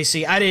up,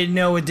 VJC? I didn't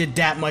know it did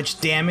that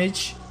much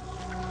damage.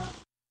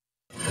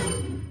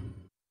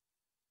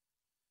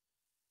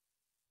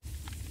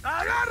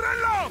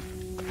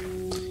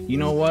 You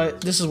know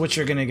what? This is what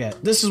you're gonna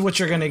get. This is what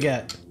you're gonna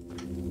get.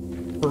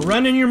 For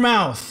running your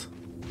mouth.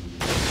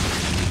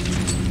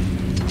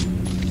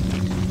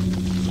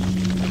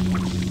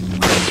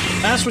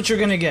 That's what you're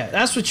gonna get.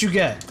 That's what you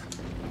get.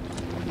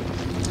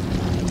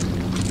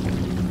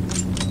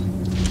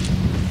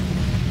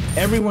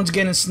 Everyone's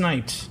getting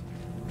sniped.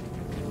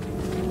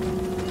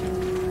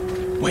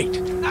 Wait.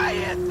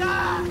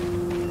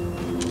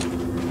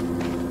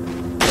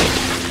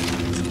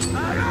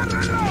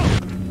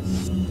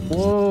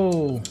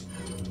 Whoa.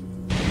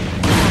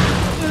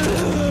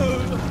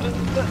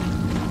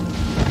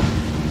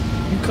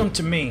 You come to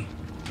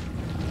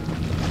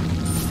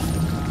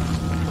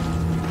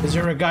Is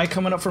there a guy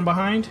coming up from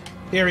behind?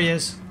 Here he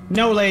is.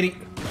 No, lady.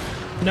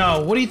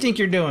 No, what do you think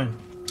you're doing?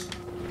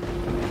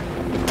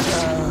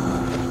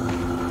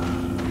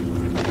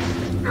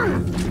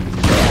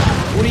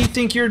 What do you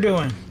think you're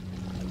doing?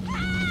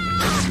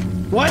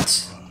 What?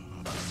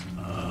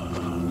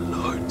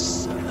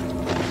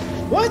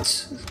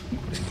 What?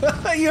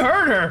 You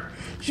heard her.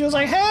 She was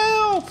like,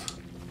 help!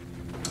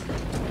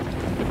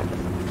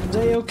 Is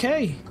they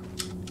okay?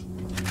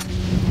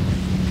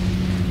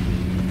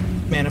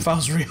 Man, if I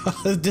was real,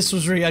 if this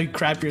was real, I'd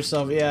crap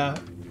yourself, yeah.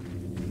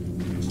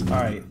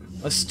 Alright,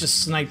 let's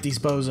just snipe these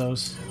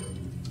bozos.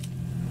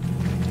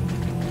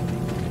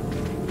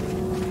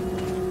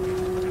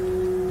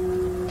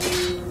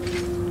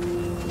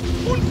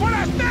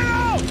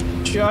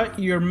 Shut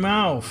your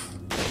mouth.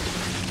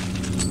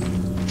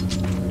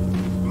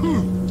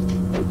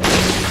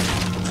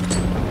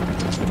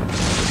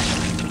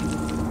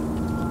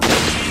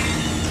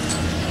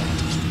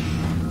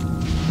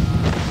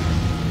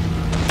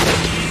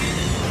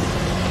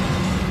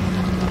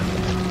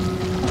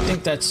 I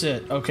think that's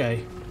it.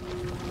 Okay.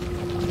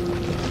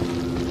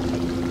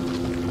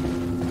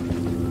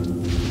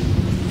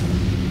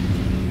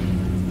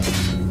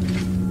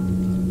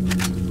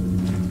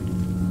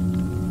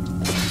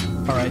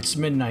 Alright, it's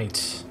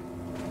midnight.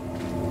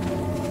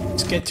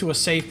 Let's get to a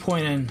safe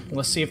point and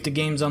let's see if the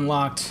game's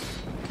unlocked.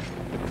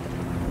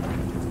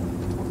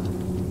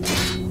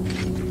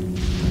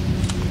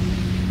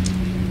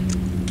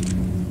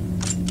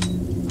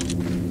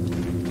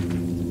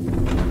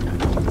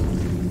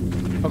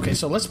 Okay,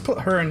 so let's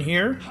put her in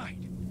here.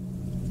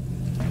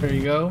 There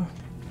you go.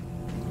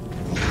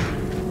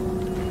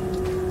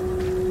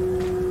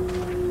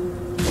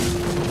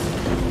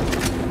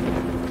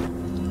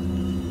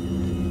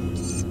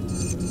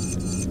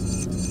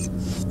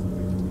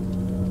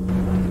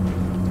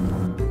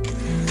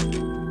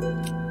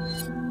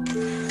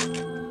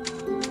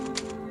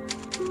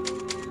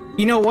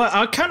 You know what?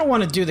 I kind of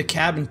want to do the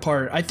cabin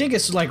part. I think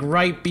it's like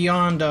right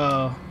beyond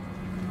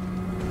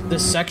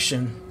this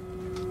section.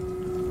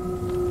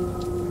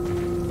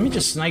 Let me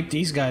just snipe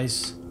these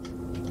guys.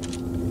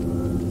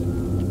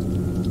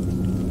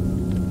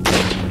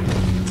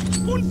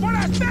 ¡Un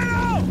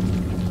forastero!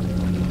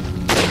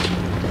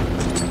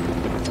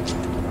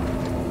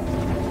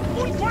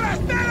 ¡Un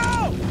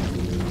forastero!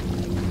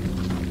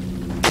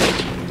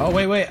 Oh,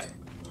 wait, wait.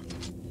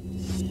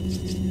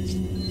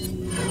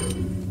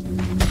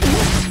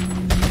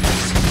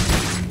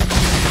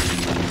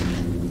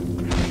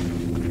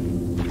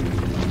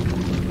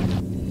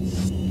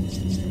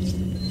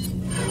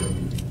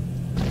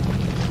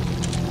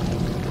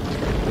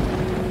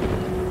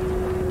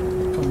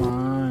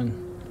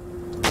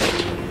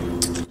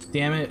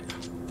 Damn it.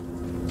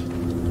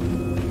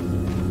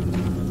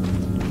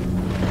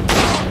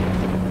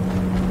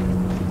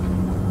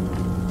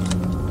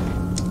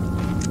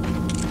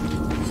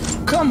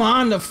 Come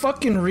on, the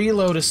fucking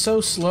reload is so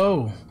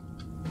slow.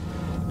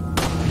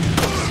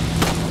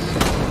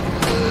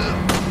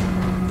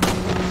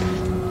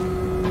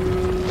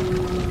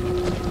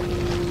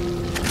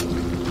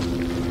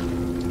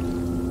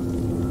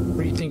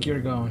 Where do you think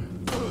you're going?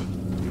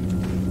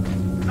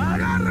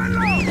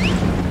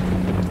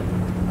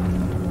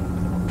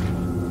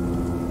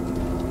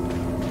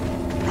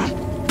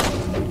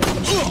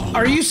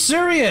 Are you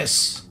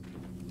serious?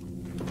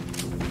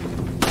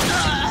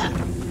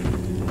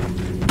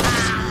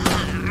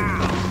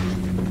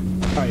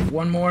 Alright,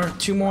 one more,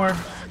 two more.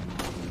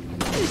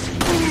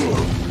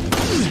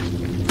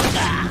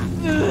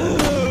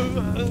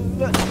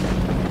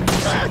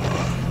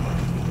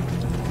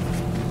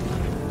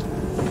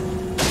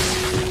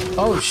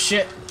 Oh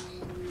shit.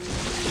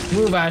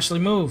 Move, Ashley,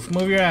 move.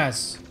 Move your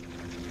ass.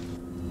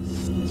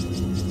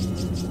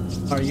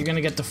 Alright, you're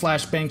gonna get the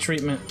flashbang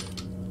treatment.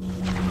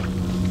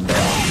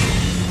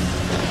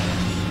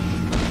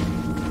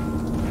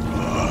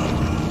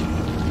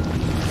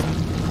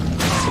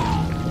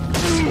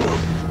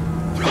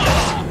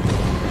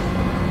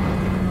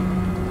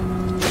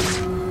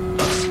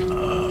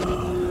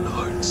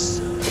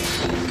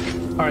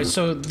 Alright,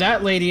 so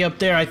that lady up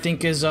there I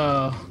think is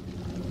has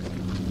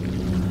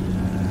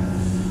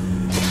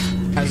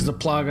the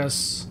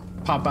plagas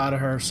pop out of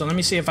her. So let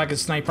me see if I can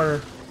snipe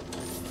her.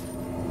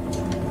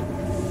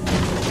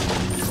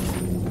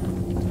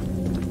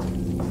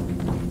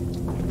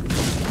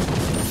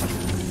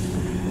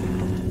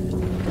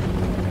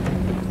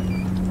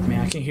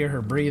 Man, I can hear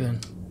her breathing.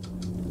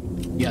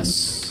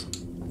 Yes.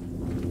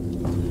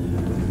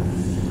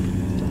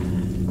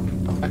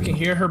 I can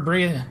hear her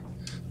breathing.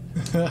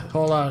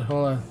 Hold on,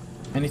 hold on.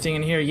 Anything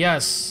in here?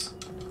 Yes.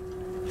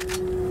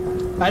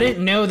 I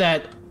didn't know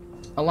that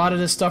a lot of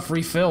this stuff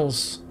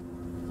refills.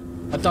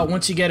 I thought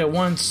once you get it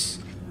once,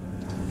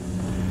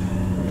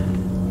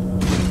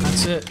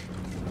 that's it.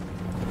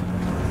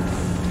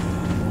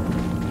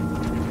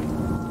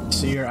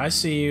 See her, I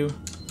see you.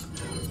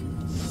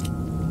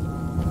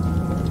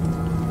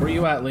 Where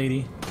you at,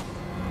 lady?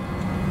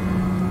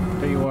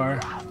 There you are.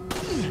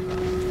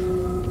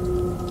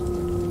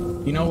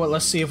 You know what?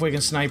 Let's see if we can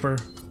snipe her.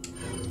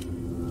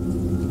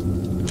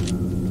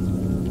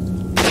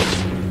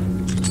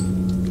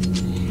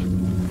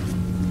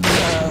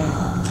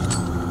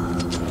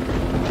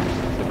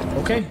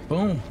 Okay,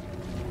 boom.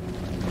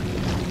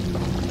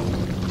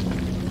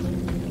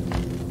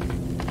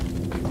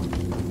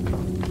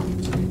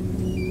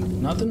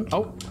 Nothing?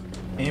 Oh,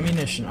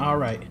 ammunition. All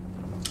right.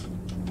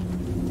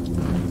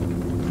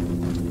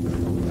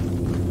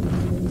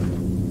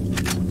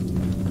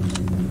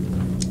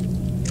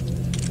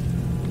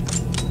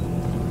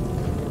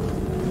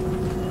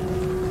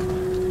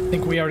 I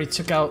think we already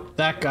took out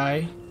that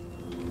guy.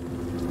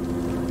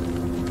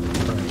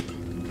 Right.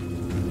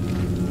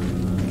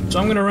 So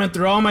I'm gonna run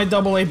through all my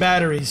AA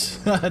batteries.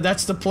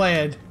 That's the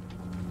plan.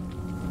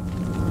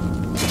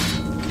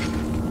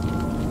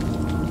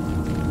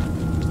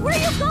 Where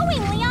are you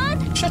going,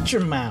 Leon? Shut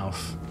your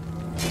mouth.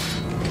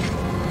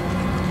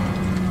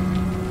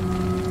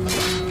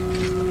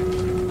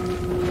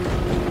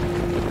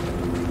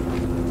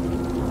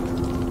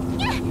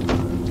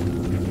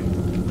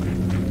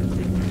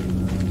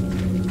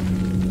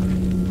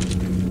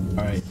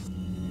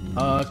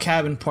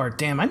 Cabin part.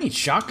 Damn, I need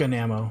shotgun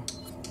ammo.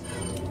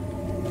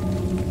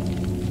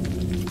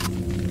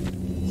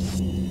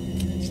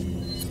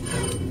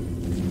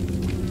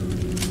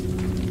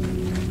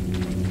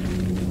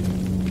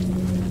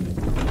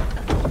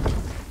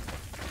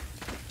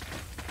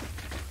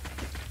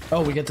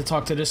 Oh, we get to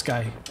talk to this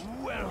guy.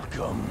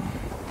 Welcome.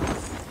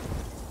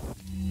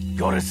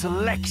 Got a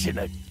selection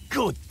of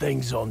good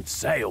things on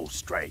sale,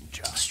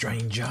 stranger.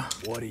 Stranger.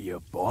 What are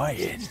you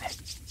buying?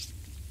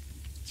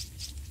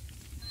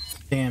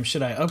 Damn,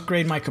 should I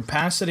upgrade my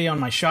capacity on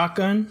my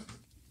shotgun?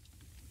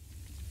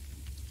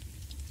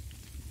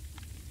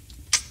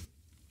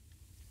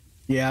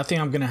 Yeah, I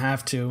think I'm gonna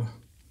have to.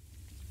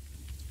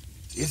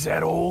 Is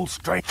that all,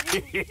 strange?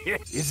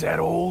 Is that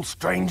all,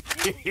 strange?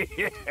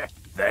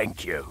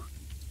 Thank you.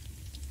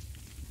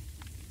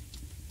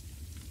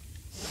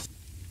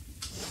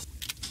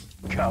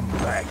 Come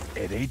back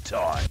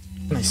anytime.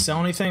 Can I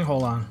sell anything?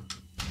 Hold on.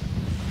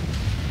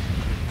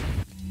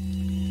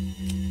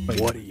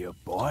 Wait. What are you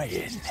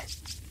buying?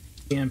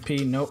 EMP,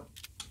 nope.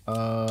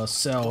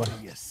 Sell. What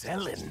are you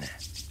selling?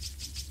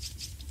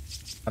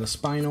 Got a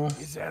spinal.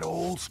 Is that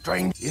all,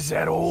 strange? Is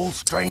that all,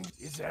 strange?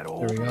 Is that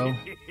all? There we go.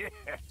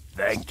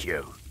 Thank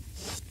you.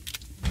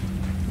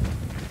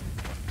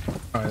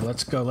 Alright,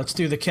 let's go. Let's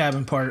do the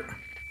cabin part.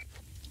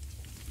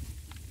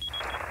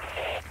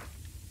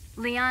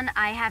 Leon,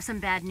 I have some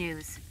bad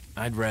news.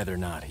 I'd rather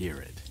not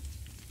hear it.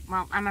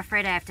 Well, I'm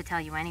afraid I have to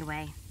tell you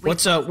anyway.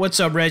 What's up?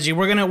 What's up, Reggie?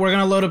 We're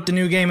gonna load up the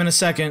new game in a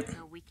second.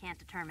 So we can't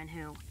determine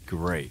who.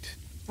 Great.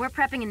 We're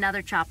prepping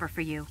another chopper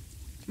for you.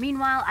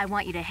 Meanwhile, I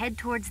want you to head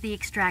towards the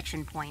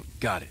extraction point.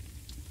 Got it.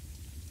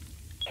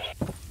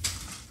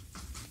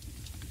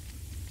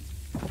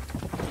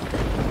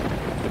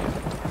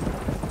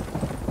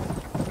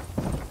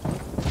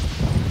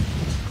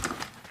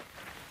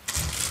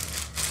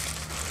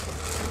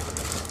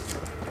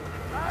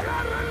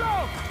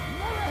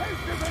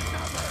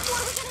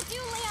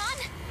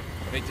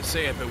 Hate to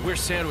say it, but we're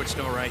sandwiched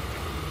all right.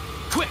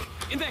 Quick!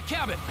 In that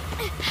cabin!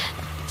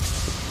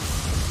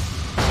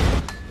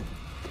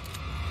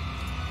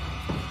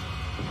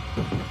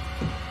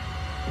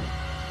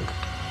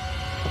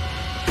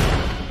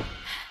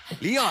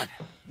 Leon!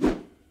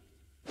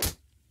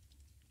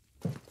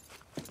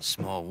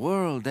 Small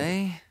world,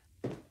 eh?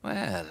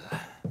 Well,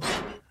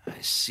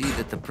 I see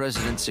that the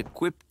president's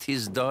equipped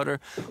his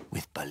daughter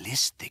with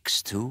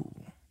ballistics, too.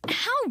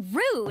 How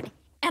rude!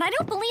 And I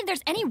don't believe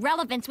there's any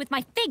relevance with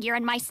my figure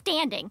and my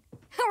standing.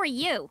 Who are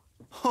you?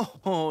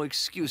 Oh,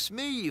 excuse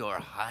me, Your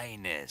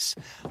Highness.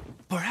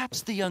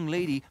 Perhaps the young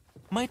lady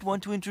might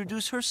want to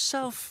introduce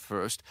herself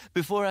first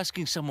before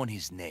asking someone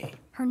his name.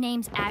 Her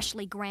name's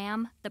Ashley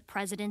Graham, the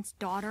president's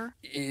daughter.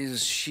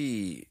 Is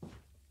she...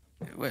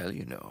 well,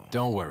 you know.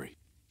 Don't worry.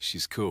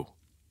 She's cool.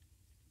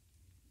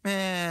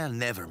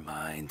 Never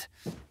mind.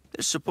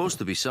 There's supposed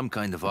to be some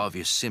kind of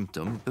obvious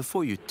symptom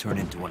before you turn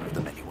into one of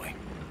them anyway.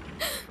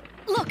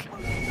 Look!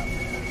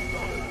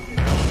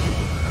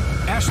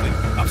 Ashley,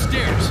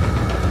 upstairs!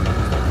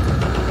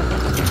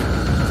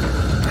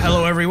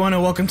 Hello everyone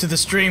and welcome to the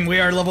stream. We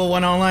are Level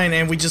 1 Online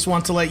and we just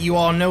want to let you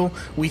all know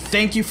we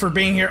thank you for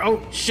being here.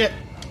 Oh, shit.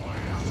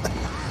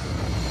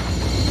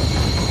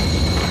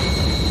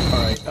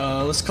 Alright,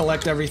 let's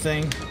collect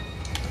everything.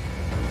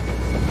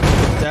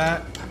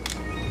 That.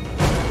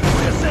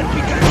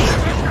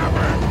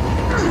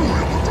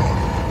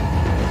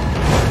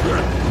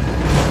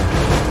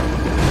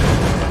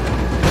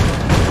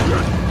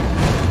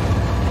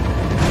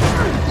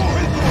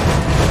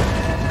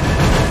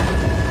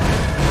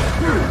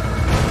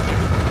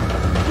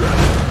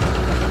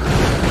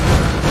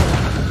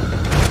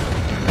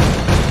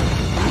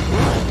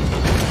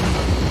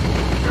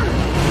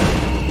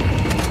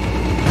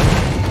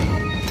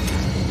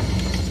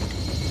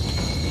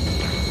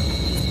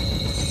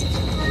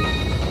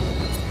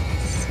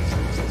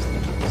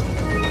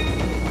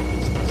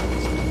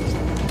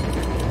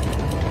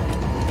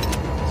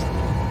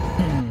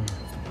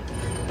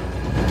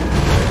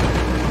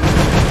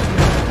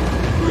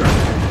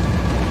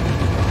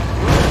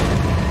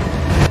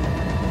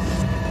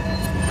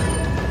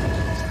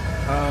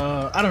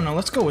 I don't know,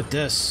 let's go with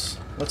this.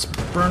 Let's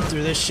burn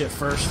through this shit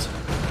first.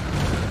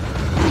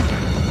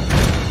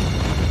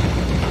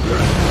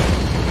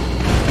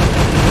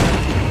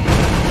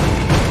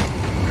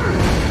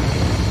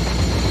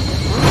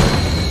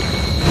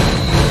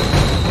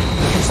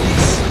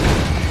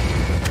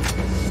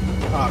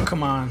 Oh,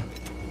 come on.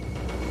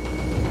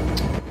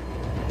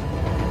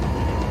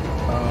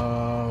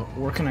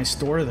 Where can I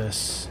store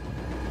this?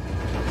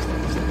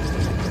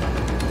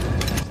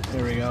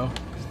 There we go.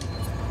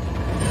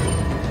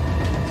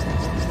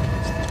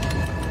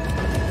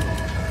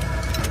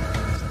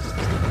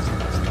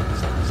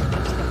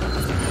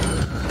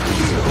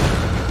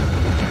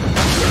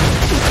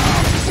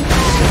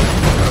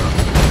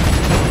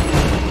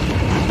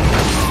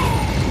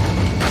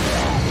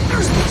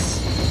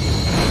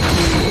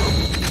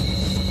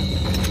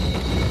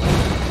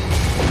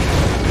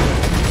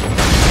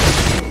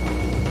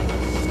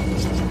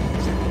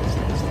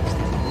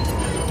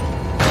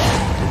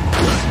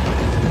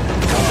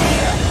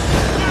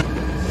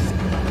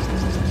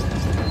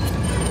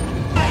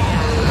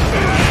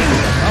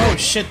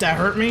 Shit, that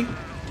hurt me.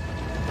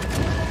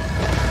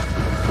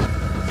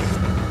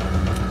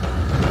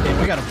 Okay,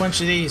 we got a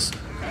bunch of these.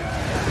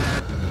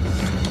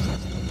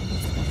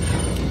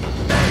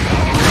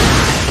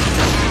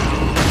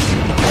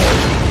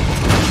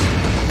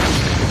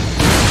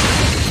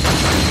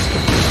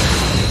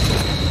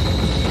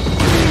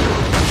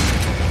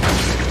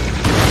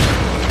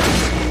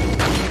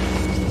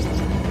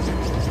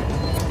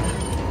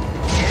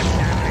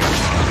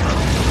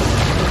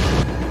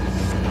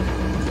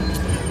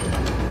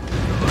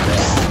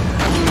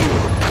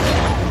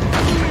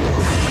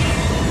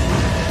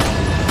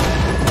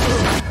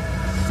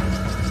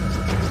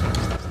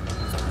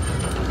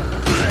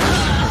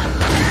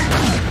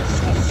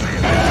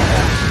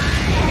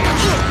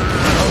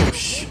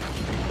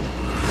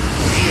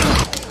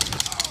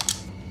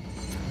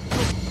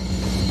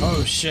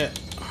 Shit.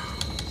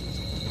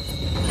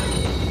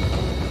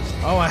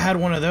 Oh, I had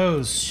one of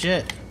those.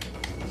 Shit.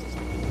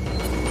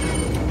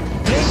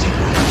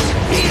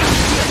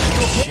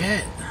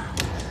 Shit.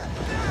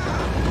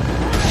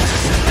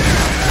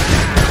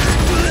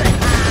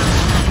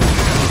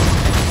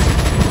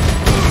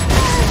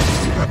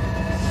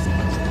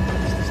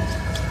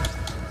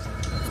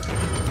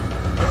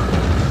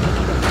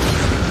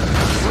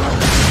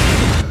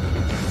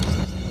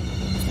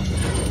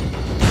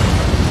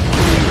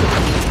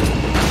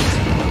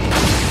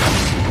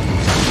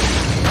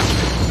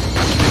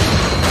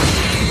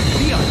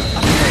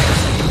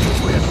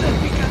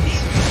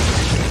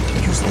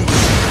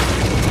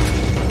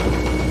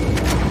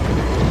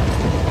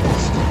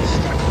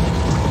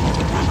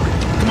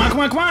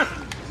 Come on.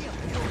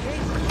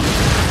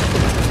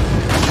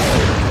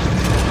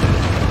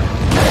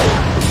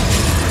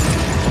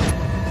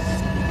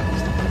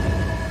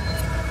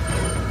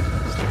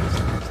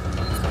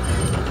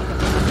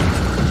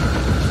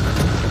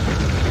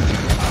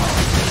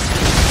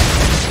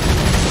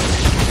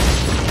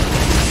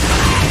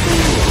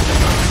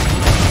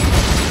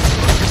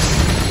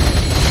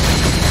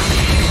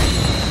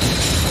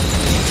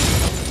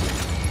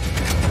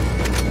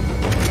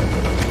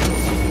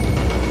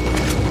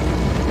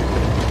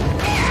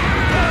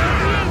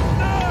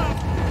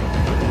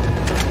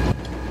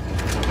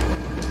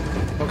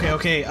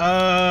 Okay,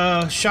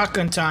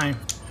 shotgun time.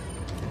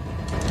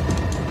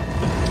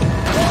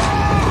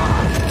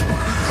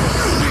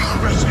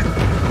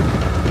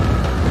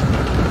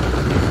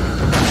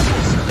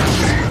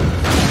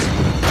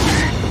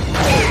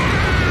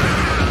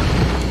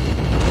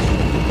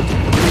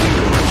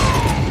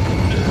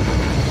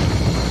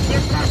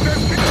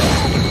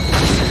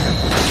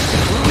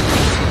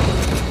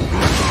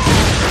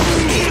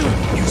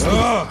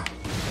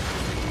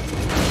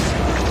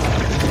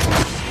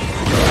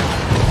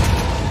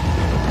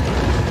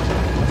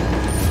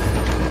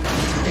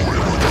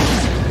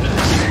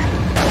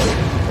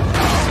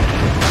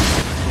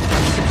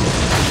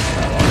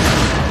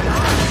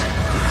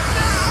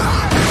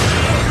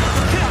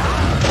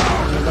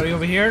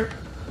 Here,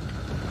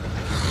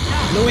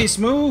 Luis,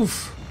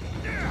 move.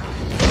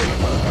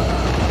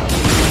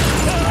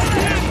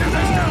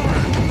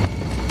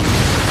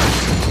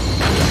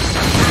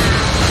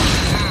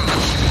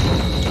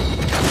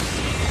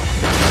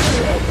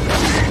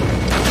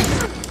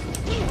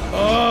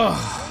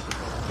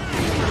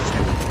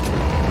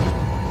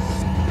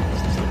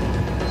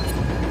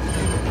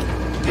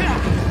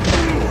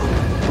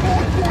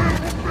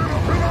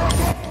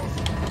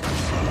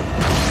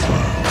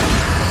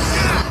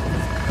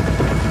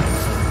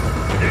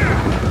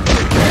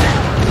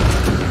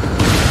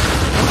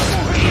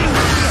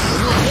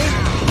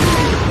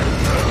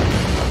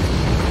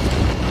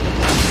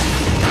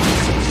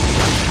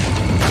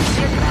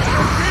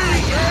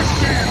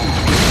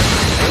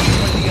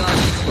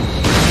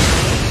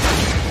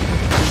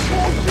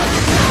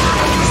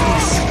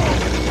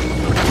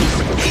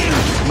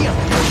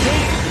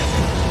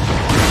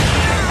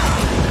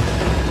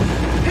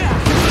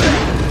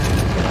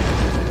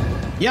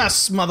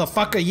 Yes,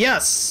 motherfucker,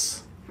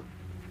 yes!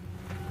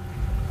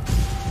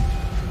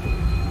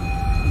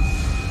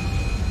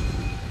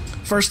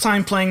 First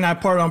time playing that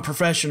part on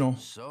professional.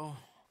 So,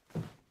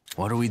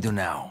 what do we do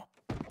now?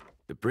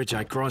 The bridge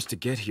I crossed to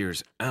get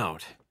here's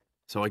out.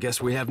 So I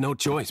guess we have no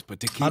choice but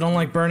to keep... I don't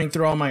like burning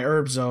through all my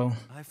herbs, though.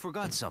 I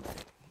forgot something.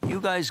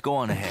 You guys go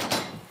on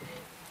ahead.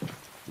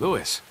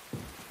 Louis.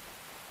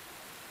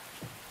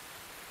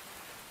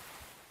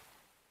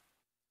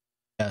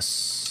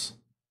 Yes.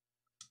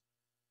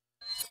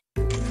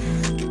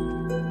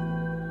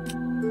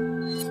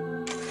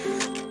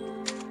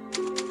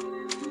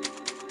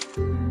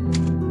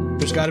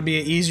 There's got to be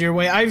an easier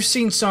way. I've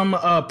seen some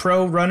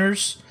pro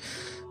runners.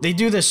 They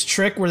do this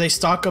trick where they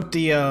stock up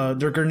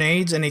their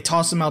grenades and they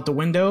toss them out the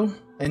window,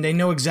 and they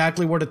know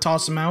exactly where to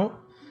toss them out.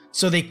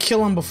 So they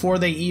kill them before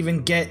they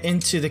even get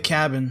into the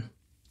cabin.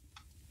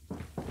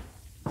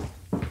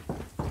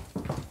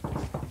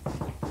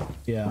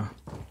 Yeah.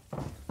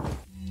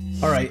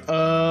 Alright,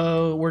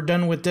 we're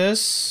done with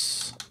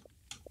this.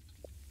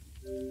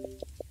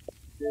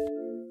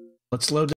 Let's load